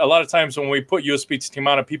is that a lot of times when we put U.S. Pizza Team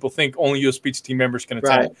on it, people think only U.S. Pizza Team members can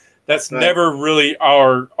attend. Right. That's never really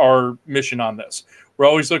our mission on this. We're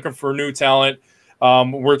always looking for new talent.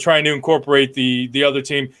 We're trying to incorporate the other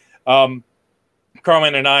team.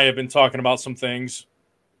 Carmine and I have been talking about some things.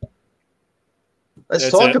 Let's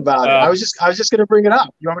talk about it. I was just going to bring it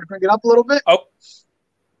up. You want me to bring it up a little bit? Oh,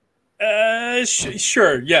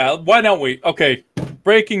 sure. Yeah. Why don't we? Okay.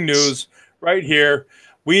 Breaking news right here.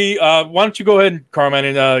 Why don't you go ahead, Carmine,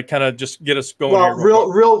 and kind of just get us going? Well,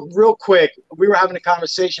 real quick. We were having a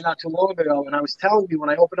conversation not too long ago, and I was telling you when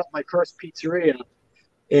I opened up my first pizzeria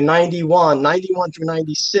in 91 through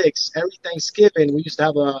 96, every Thanksgiving we used to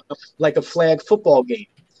have a flag football game.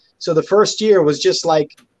 So the first year was just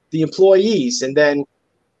like the employees, and then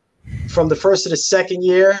from the first to the second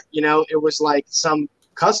year, it was like some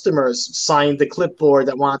customers signed the clipboard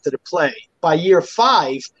that wanted to play. By year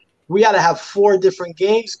 5, we had to have 4 different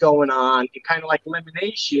games going on, and kind of like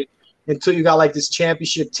elimination, until you got like this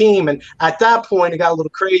championship team. And at that point, it got a little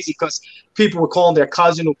crazy because people were calling their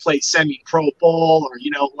cousin who played semi-pro ball, or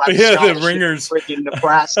like the ringers, freaking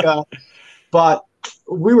Nebraska. But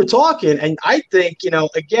we were talking, and I think,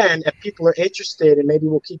 again, if people are interested, and maybe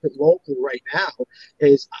we'll keep it local right now,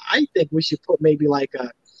 is I think we should put maybe like a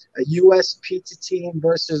U.S. Pizza Team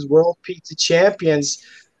versus World Pizza Champions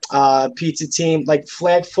pizza team, like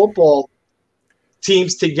flag football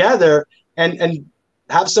teams together, and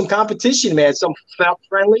have some competition, man, some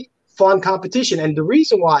friendly, fun competition. And the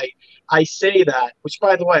reason why I say that, which,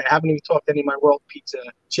 by the way, I haven't even talked to any of my World Pizza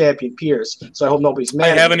Champion peers, so I hope nobody's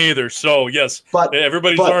mad. I haven't either. So yes, but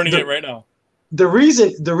everybody's learning it right now. The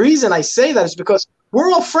reason I say that is because we're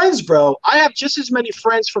all friends, bro. I have just as many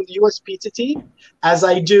friends from the U.S. Pizza Team as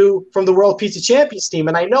I do from the World Pizza Champions team,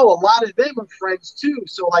 and I know a lot of them are friends too.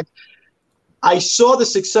 So, like, I saw the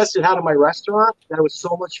success it had in my restaurant. That it was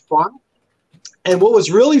so much fun. And what was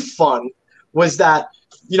really fun was that,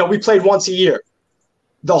 we played once a year.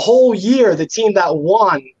 The whole year, the team that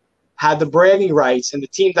won had the bragging rights, and the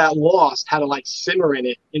team that lost had to like simmer in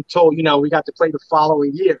it until, we got to play the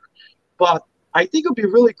following year. But I think it would be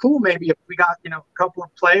really cool maybe if we got, a couple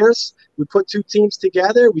of players, we put 2 teams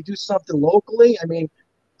together, we do something locally. I mean,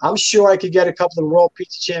 I'm sure I could get a couple of World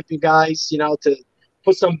Pizza Champion guys, to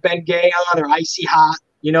put some Ben Gay on, or Icy Hot.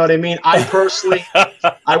 You know what I mean? I personally,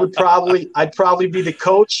 I'd probably be the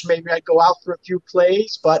coach. Maybe I'd go out for a few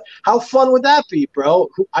plays, but how fun would that be, bro?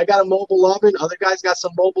 I got a mobile oven. Other guys got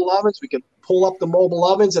some mobile ovens. We can pull up the mobile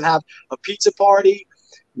ovens and have a pizza party.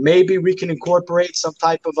 Maybe we can incorporate some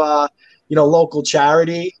type of, local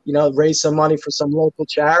charity, raise some money for some local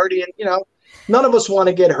charity. And, none of us want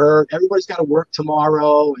to get hurt. Everybody's got to work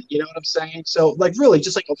tomorrow. You know what I'm saying? So, like, really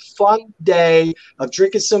just like a fun day of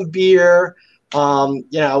drinking some beer,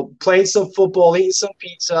 playing some football, eating some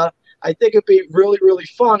pizza. I think it'd be really, really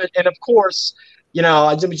fun. And of course,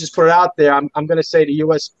 let me just put it out there. I'm going to say the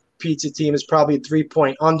U.S. Pizza Team is probably a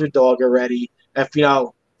 3-point underdog already. If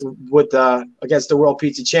with against the World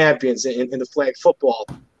Pizza Champions in the flag football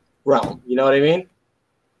realm. You know what I mean?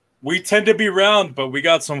 We tend to be round, but we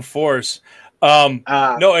got some force.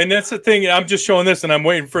 No, and that's the thing. I'm just showing this, and I'm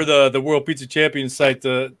waiting for the World Pizza Champions site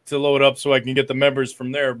to load up so I can get the members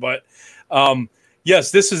from there. But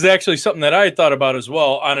yes, this is actually something that I had thought about as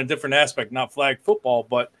well on a different aspect, not flag football.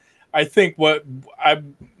 But I think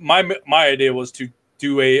my idea was to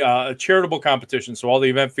do a charitable competition. So all the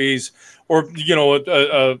event fees, or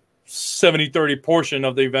a 70-30 portion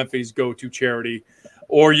of the event fees go to charity,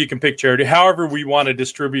 or you can pick charity, however we want to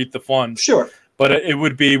distribute the funds. Sure. But it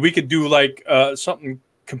would be, we could do like something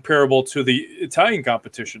comparable to the Italian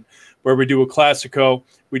competition, where we do a Classico,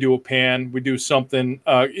 we do a pan, we do something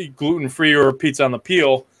gluten-free or pizza on the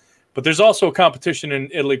peel. But there's also a competition in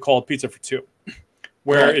Italy called Pizza for Two,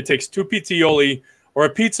 where it takes two pizzaioli or a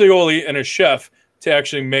pizzaioli and a chef to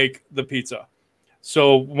actually make the pizza.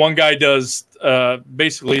 So one guy does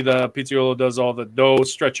basically, the pizzaiolo does all the dough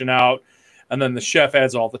stretching out, and then the chef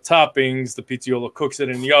adds all the toppings. The pizzaiolo cooks it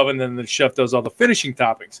in the oven, and then the chef does all the finishing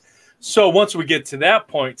toppings. So once we get to that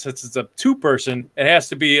point, since it's a two-person, it has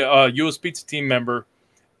to be a U.S. Pizza Team member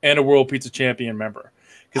and a World Pizza Champion member.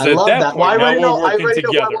 Because at that point, well, I already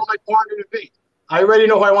know who I want my partner to be. I already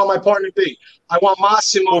know who I want my partner to be. I want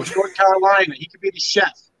Massimo of North Carolina. He could be the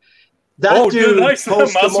chef. That dude posts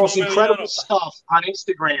the most incredible stuff on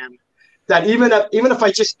Instagram. That even if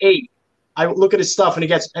I just ate, I look at his stuff and it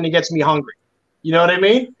gets me hungry. You know what I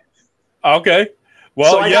mean? Okay.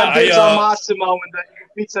 Well, so I got bids on Massimo and the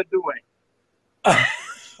Pizza Due.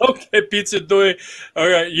 Okay, Pizza Due. All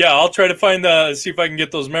right, yeah, I'll try to see if I can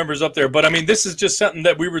get those members up there. But I mean, this is just something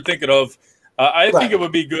that we were thinking of. I think it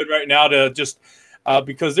would be good right now to just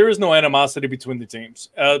because there is no animosity between the teams.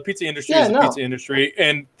 Pizza industry is the pizza industry,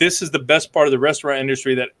 and this is the best part of the restaurant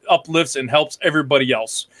industry that uplifts and helps everybody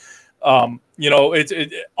else. A lot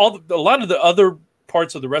of the other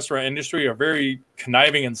parts of the restaurant industry are very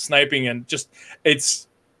conniving and sniping, and just it's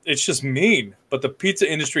just mean. But the pizza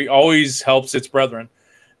industry always helps its brethren.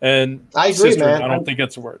 And I agree, man. I don't think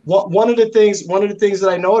that's a word. One of the things that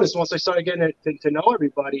I noticed once I started getting to know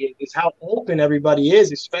everybody is how open everybody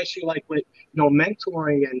is, especially like with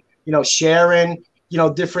mentoring and sharing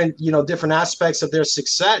different aspects of their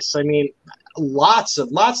success. I mean, lots of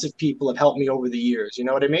people have helped me over the years. You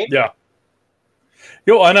know what I mean? Yeah.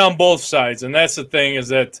 And on both sides, and that's the thing is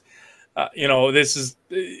that this is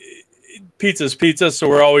pizza's pizza, so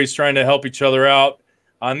we're always trying to help each other out.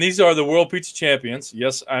 And these are the World Pizza Champions.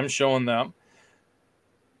 Yes, I'm showing them.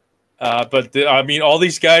 I mean, all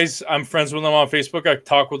these guys, I'm friends with them on Facebook. I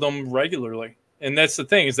talk with them regularly. And that's the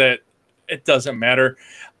thing is that it doesn't matter.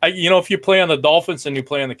 If you play on the Dolphins and you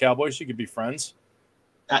play on the Cowboys, you could be friends.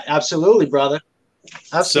 Absolutely, brother.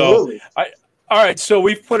 Absolutely. So, all right, so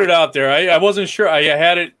we've put it out there. I wasn't sure. I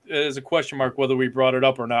had it as a question mark whether we brought it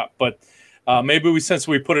up or not. But maybe since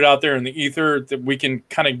we put it out there in the ether, that we can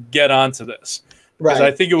kind of get onto this. Because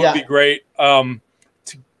I think it would be great to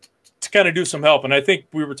kind of do some help. And I think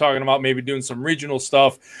we were talking about maybe doing some regional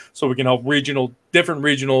stuff so we can help different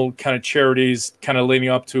regional kind of charities kind of leading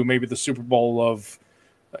up to maybe the Super Bowl of,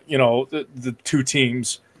 the two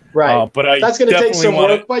teams. Right. But that's going to take some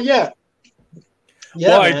work, but yeah.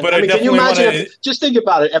 Yeah, man. But I mean, can you imagine just think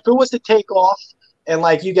about it. If it was to take off and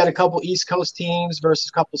like you get a couple East Coast teams versus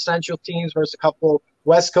a couple Central teams versus a couple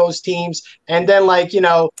West Coast teams, and then like,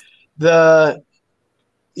 the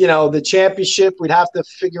championship, we'd have to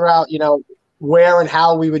figure out, where and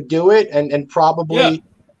how we would do it. And probably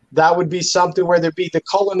that would be something where there'd be the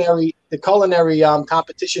culinary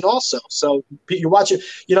competition also. So you're watching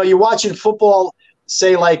football,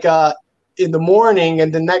 say like in the morning,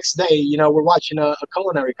 and the next day, we're watching a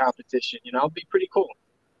culinary competition, it'd be pretty cool.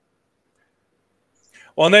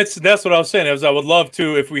 Well, and that's what I was saying. I would love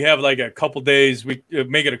to, if we have like a couple days, we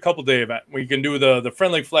make it a couple day event. We can do the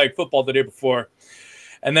friendly flag football the day before.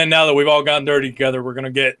 And then now that we've all gotten dirty together, we're going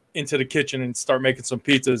to get into the kitchen and start making some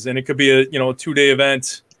pizzas. And it could be a 2-day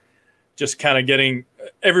event, just kind of getting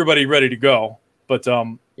everybody ready to go. But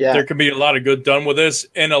there can be a lot of good done with this,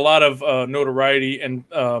 and a lot of notoriety and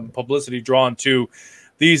publicity drawn to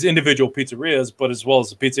these individual pizzerias, but as well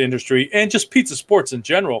as the pizza industry and just pizza sports in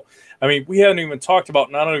general. I mean, we haven't even talked about,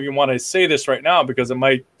 and I don't even want to say this right now because it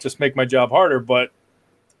might just make my job harder, but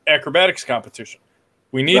acrobatics competition.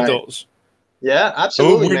 We need those. Yeah,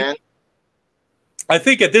 absolutely, man. I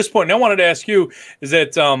think at this point, and I wanted to ask you, is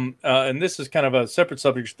that, and this is kind of a separate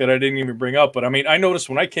subject that I didn't even bring up, but I mean, I noticed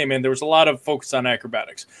when I came in, there was a lot of focus on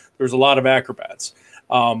acrobatics. There was a lot of acrobats.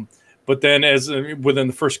 But then within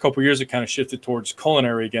the first couple of years, it kind of shifted towards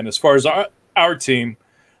culinary again, as far as our team.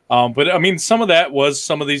 But I mean, some of that was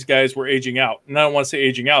some of these guys were aging out. And I don't want to say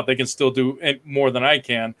aging out. They can still do more than I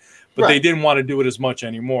can, but they didn't want to do it as much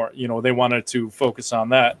anymore. They wanted to focus on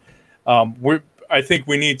that. I think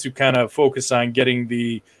we need to kind of focus on getting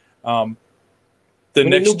the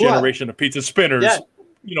next generation of pizza spinners,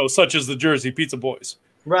 such as the Jersey Pizza Boys.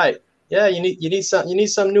 Right. Yeah, you need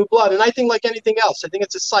some new blood. And I think like anything else, I think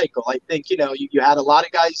it's a cycle. I think, you had a lot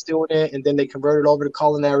of guys doing it, and then they converted over to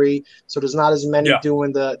culinary. So there's not as many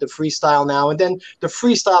doing the freestyle now. And then the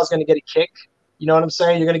freestyle is going to get a kick. You know what I'm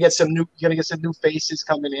saying? You're going to get some new faces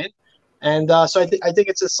coming in. And so I think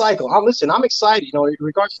it's a cycle. Listen, I'm excited. In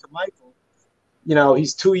regards to Michael,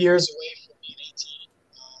 he's 2 years away from being 18.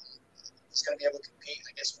 He's going to be able to compete,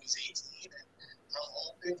 I guess, when he's 18. And I'm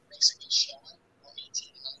hoping basically showing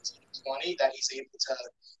 18, 19, 20 that he's able to,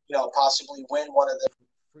 possibly win one of the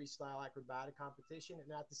freestyle acrobatic competition,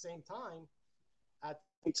 and at the same time, get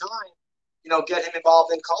him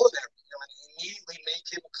involved in culinary, and immediately make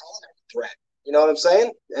him a culinary threat. You know what I'm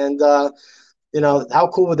saying? And how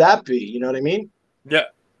cool would that be? You know what I mean? Yeah.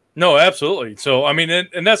 No, absolutely. So I mean,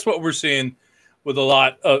 and that's what we're seeing with a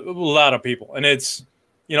lot of people, and it's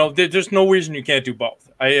there's no reason you can't do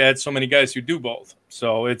both. I had so many guys who do both,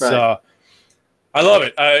 so it's right. I love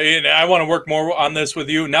it. I want to work more on this with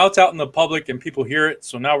you. Now it's out in the public and people hear it.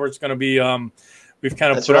 So now it's going to be, we've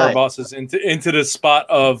kind of put our bosses into the spot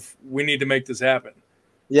of, we need to make this happen.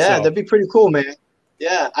 Yeah, that'd be pretty cool, man.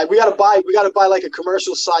 Yeah, we gotta buy like a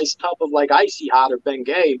commercial sized tub of like Icy Hot or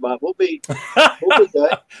Bengay, but we'll be good.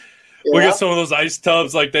 We'll get some of those ice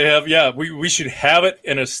tubs like they have. Yeah, we should have it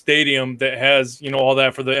in a stadium that has all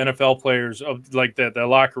that for the NFL players of like the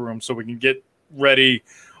locker room, so we can get ready.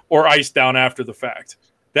 Or ice down after the fact.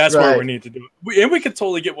 That's where we need to do it. And we could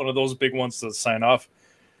totally get one of those big ones to sign off.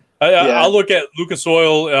 I'll look at Lucas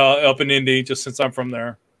Oil up in Indy, just since I'm from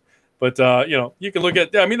there. But, you can look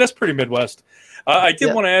at, I mean, that's pretty Midwest. I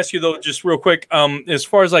did want to ask you, though, just real quick, as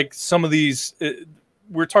far as like some of these,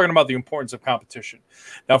 we're talking about the importance of competition.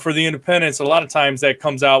 Now, for the independents, a lot of times that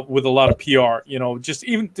comes out with a lot of PR, just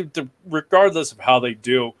even regardless of how they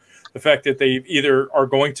do, the fact that they either are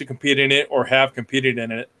going to compete in it or have competed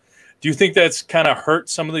in it. Do you think that's kind of hurt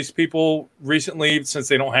some of these people recently, since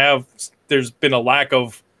there's been a lack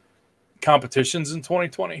of competitions in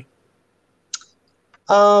 2020?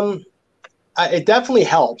 It definitely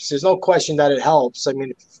helps. There's no question that it helps. I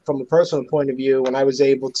mean, from a personal point of view, when I was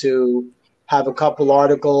able to have a couple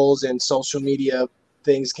articles and social media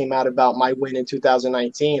things came out about my win in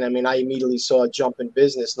 2019, I mean, I immediately saw a jump in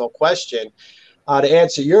business, no question. To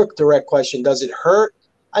answer your direct question, does it hurt?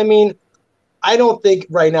 I mean, I don't think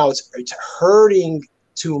right now it's hurting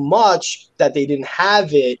too much that they didn't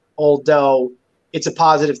have it, although it's a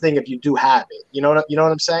positive thing if you do have it. You know what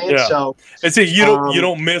I'm saying? Yeah. So it's you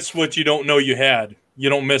don't miss what you don't know you had. You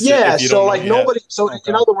don't miss it if you so don't like know nobody. So okay.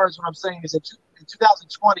 In other words, what I'm saying is in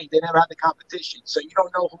 2020 they never had the competition, so you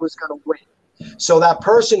don't know who was going to win. So that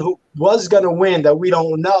person who was going to win that we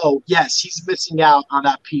don't know, yes, he's missing out on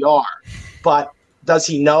that PR. But does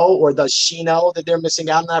he know or does she know that they're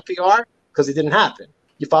missing out on that PR? Because it didn't happen.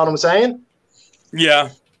 You follow what I'm saying?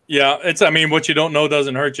 Yeah. I mean, what you don't know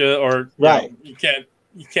doesn't hurt you, or you can't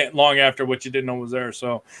long after what you didn't know was there.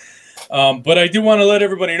 So, but I do want to let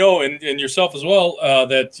everybody know, and yourself as well,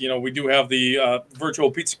 that we do have the virtual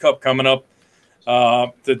Pizza Cup coming up.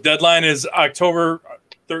 The deadline is October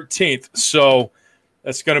 13th, so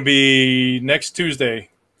that's going to be next Tuesday.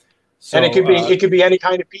 So, and it could be any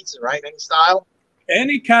kind of pizza, right? Any style.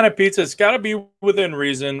 Any kind of pizza. It's got to be within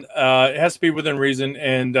reason. It has to be within reason.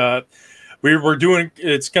 And we're doing,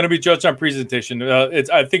 it's going to be judged on presentation.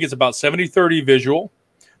 I think it's about 70-30 visual,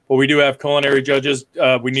 but we do have culinary judges.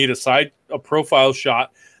 We need a profile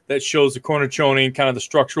shot that shows the cornicione, kind of the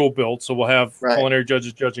structural build. So we'll have culinary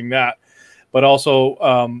judges judging that. But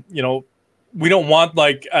also, we don't want,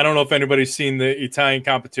 like, I don't know if anybody's seen the Italian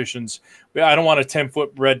competitions. I don't want a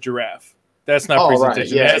 10-foot red giraffe. That's not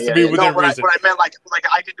presentation. Right. It has to be within reason. What I meant, like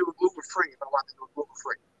I could do a gluten-free if I want to do a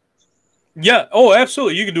gluten-free. Yeah. Oh,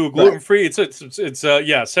 absolutely. You can do a gluten-free. It's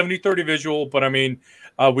 70-30 visual, but I mean,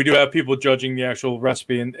 we do have people judging the actual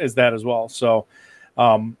recipe and is that as well. So,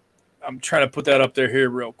 I'm trying to put that up there here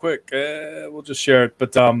real quick. We'll just share it.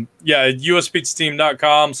 But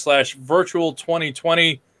uspizzateam.com/virtual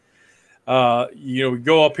 2020.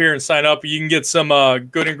 Go up here and sign up. You can get some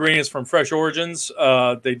good ingredients from Fresh Origins.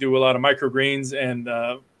 They do a lot of microgreens and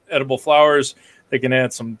edible flours. They can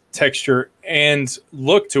add some texture and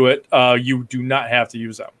look to it. You do not have to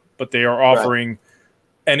use them, but they are offering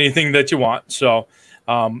anything that you want. So,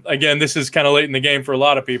 again, this is kind of late in the game for a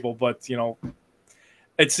lot of people, but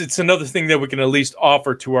it's another thing that we can at least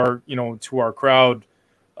offer to our crowd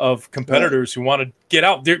of competitors who want to get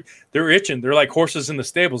out. They're itching. They're like horses in the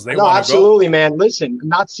stables. They want to go. Absolutely, man. Listen,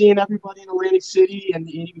 not seeing everybody in Atlantic City and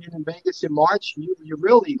even in Vegas in March, you're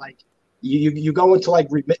really like, you go into like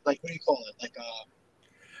remit, like what do you call it? Like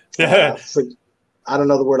Yeah. for, I don't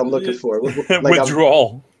know the word I'm looking for. Like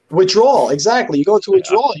Withdrawal. Withdrawal, exactly. You go to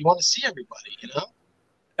withdrawal, you want to see everybody, you know?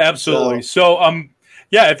 Absolutely. So,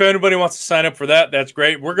 yeah, if anybody wants to sign up for that, that's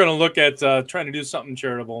great. We're going to look at trying to do something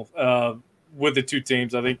charitable with the two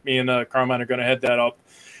teams. I think me and Carmine are going to head that up.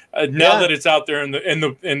 Now that it's out there in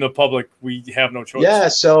the public, we have no choice. Yeah.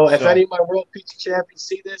 So if any of my world pizza champions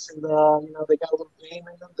see this and you know they got a little game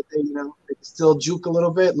in them that they they can still juke a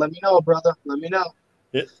little bit, let me know, brother. Let me know.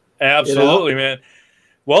 Yeah, absolutely, man.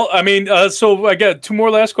 Well, I mean, so I got two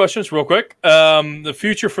more last questions real quick. The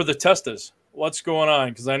future for the Testas. What's going on?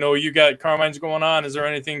 Because I know you got Carmine's going on. Is there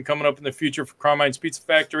anything coming up in the future for Carmine's Pizza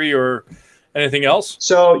Factory or anything else?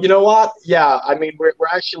 So you know what? Yeah, I mean, we're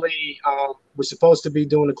actually we're supposed to be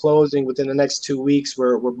doing a closing within the next 2 weeks.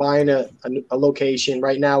 We're buying a location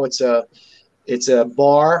right now. It's a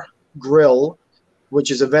bar grill,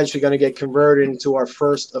 which is eventually going to get converted into our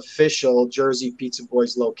first official Jersey Pizza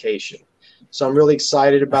Boys location. So I'm really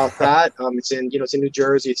excited about that. It's in it's in New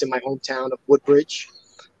Jersey. It's in my hometown of Woodbridge,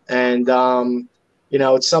 and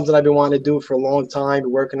it's something I've been wanting to do for a long time.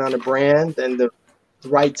 Been working on a brand, and the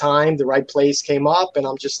right time, the right place came up, and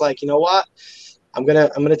I'm just like, you know what? I'm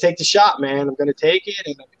gonna take the shot, man. I'm gonna take it,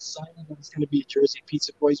 and I'm excited that it's gonna be a Jersey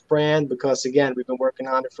Pizza Boys brand because again, we've been working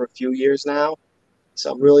on it for a few years now.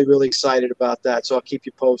 So I'm really, really excited about that. So I'll keep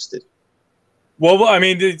you posted. Well, I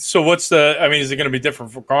mean, so what's the? I mean, is it going to be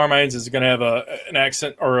different for Carmine's? Is it going to have an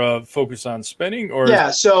accent or a focus on spinning? Or yeah,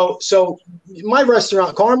 so my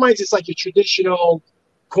restaurant, Carmine's, is like your traditional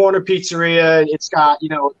corner pizzeria. It's got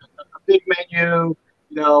a big menu,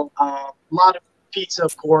 a lot of pizza,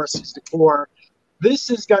 of course, is the core. This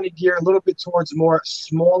is going to gear a little bit towards more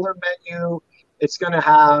smaller menu. It's going to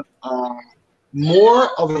have more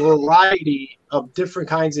of a variety of different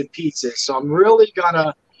kinds of pizzas. So I'm really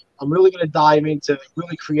gonna dive into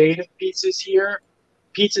really creative pizzas here,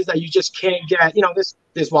 pizzas that you just can't get.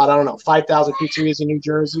 There's what, I don't know, 5,000 pizzerias in New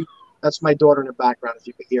Jersey. That's my daughter in the background, if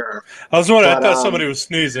you could hear her. I was wondering, I thought somebody was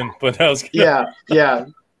sneezing, but I was yeah.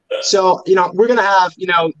 So we're gonna have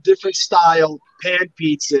different style pan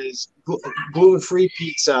pizzas, gluten-free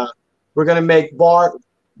pizza. We're gonna make bar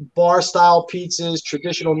style pizzas,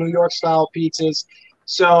 traditional New York style pizzas.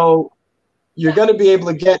 So you're going to be able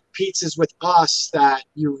to get pizzas with us that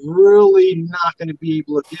you're really not going to be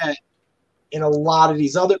able to get in a lot of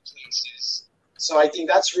these other places. So I think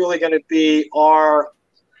that's really going to be our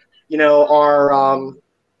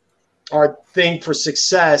thing for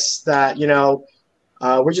success, that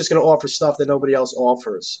we're just going to offer stuff that nobody else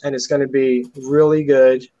offers, and it's going to be really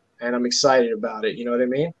good, and I'm excited about it. You know what I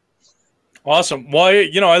mean? Awesome. Well,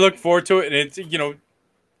 I look forward to it, and it's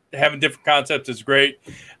having different concepts is great,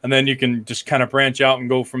 and then you can just kind of branch out and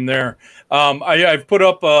go from there. I've put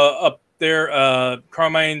up there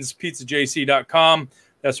carminespizzajc.com.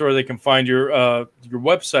 That's where they can find your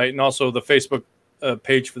website, and also the Facebook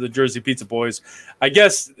page for the Jersey Pizza Boys. I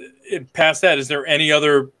guess past that, is there any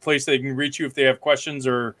other place they can reach you if they have questions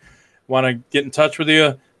or want to get in touch with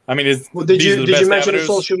you? I mean, did you mention the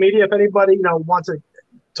social media? If anybody wants to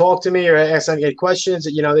talk to me or ask any questions,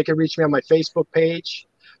 they can reach me on my Facebook page.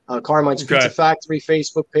 Carmine's Pizza Factory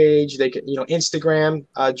Facebook page. They can, Instagram,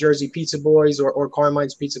 Jersey Pizza Boys or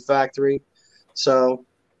Carmine's Pizza Factory. So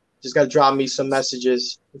just got to drop me some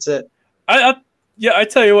messages. That's it. I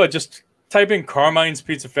tell you what, just type in Carmine's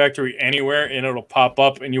Pizza Factory anywhere and it'll pop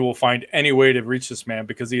up, and you will find any way to reach this man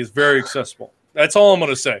because he is very accessible. That's all I'm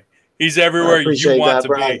going to say. He's everywhere you want to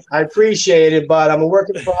be. I appreciate it, but I'm a work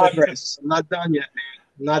in progress. I'm not done yet, man.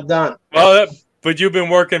 I'm not done. Well, but you've been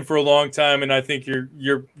working for a long time, and I think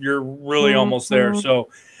you're really almost there. So,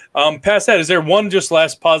 past that, is there one just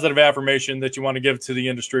last positive affirmation that you want to give to the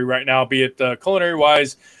industry right now, be it culinary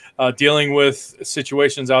wise, dealing with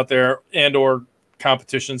situations out there and or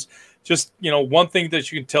competitions? Just one thing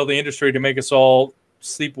that you can tell the industry to make us all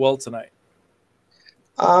sleep well tonight.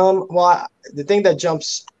 Well, the thing that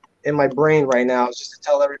jumps in my brain right now is just to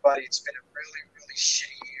tell everybody it's been a really, really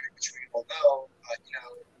shitty year, which we all know. But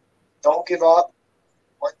don't give up.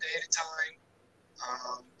 One day at a time.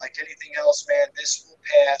 Like anything else, man, this will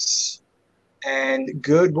pass, and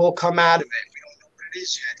good will come out of it. We don't know what it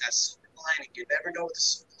is yet. That's silver lining. You never know what the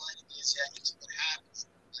silver lining is yet until it happens.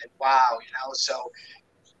 Like, wow, so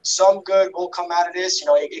some good will come out of this.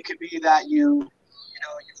 It could be that you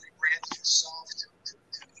rebranded yourself to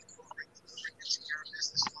incorporate the your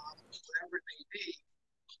business model, whatever it may be.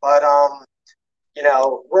 But You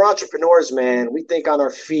know, we're entrepreneurs, man. We think on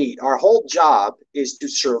our feet. Our whole job is to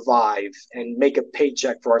survive and make a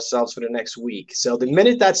paycheck for ourselves for the next week. So the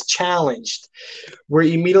minute that's challenged, we're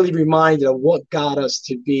immediately reminded of what got us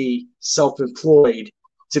to be self-employed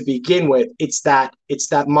to begin with. It's that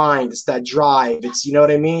mind, it's that drive. It's, you know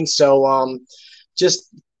what I mean? So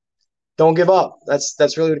just don't give up.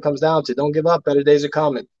 That's really what it comes down to. Don't give up. Better days are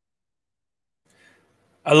coming.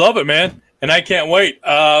 I love it, man. And I can't wait.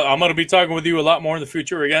 I'm going to be talking with you a lot more in the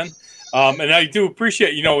future again. And I do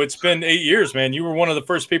appreciate, it's been 8 years, man. You were one of the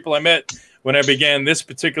first people I met when I began this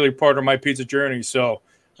particular part of my pizza journey. So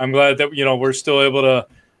I'm glad that, we're still able to,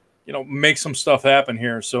 make some stuff happen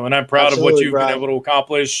here. So, and I'm proud Absolutely, of what you've bro. been able to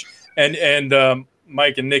accomplish. And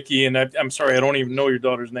Mike and Nikki, and I'm sorry, I don't even know your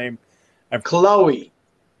daughter's name. Chloe.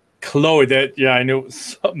 Chloe, I knew it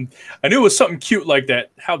was something. I knew it was something cute like that.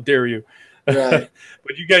 How dare you? Right.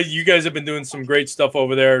 But you guys have been doing some great stuff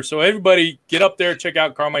over there. So everybody, get up there, check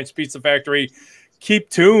out Carmine's Pizza Factory. Keep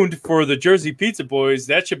tuned for the Jersey Pizza Boys.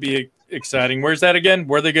 That should be exciting. Where's that again?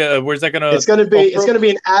 Where's that gonna? It's gonna be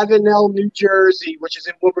in Avenel, New Jersey, which is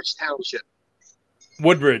in Woodbridge Township.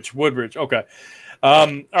 Woodbridge. Okay.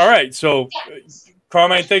 All right. So,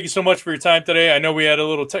 Carmine, thank you so much for your time today. I know we had a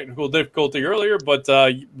little technical difficulty earlier, but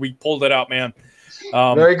we pulled it out, man.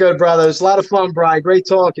 Very good, brother. It was a lot of fun, Brian. Great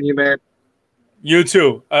talking to you, man. You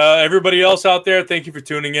too. Everybody else out there, thank you for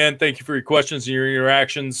tuning in. Thank you for your questions and your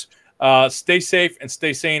interactions. Stay safe and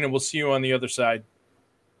stay sane, and we'll see you on the other side.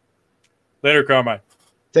 Later, Carmine.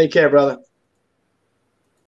 Take care, brother.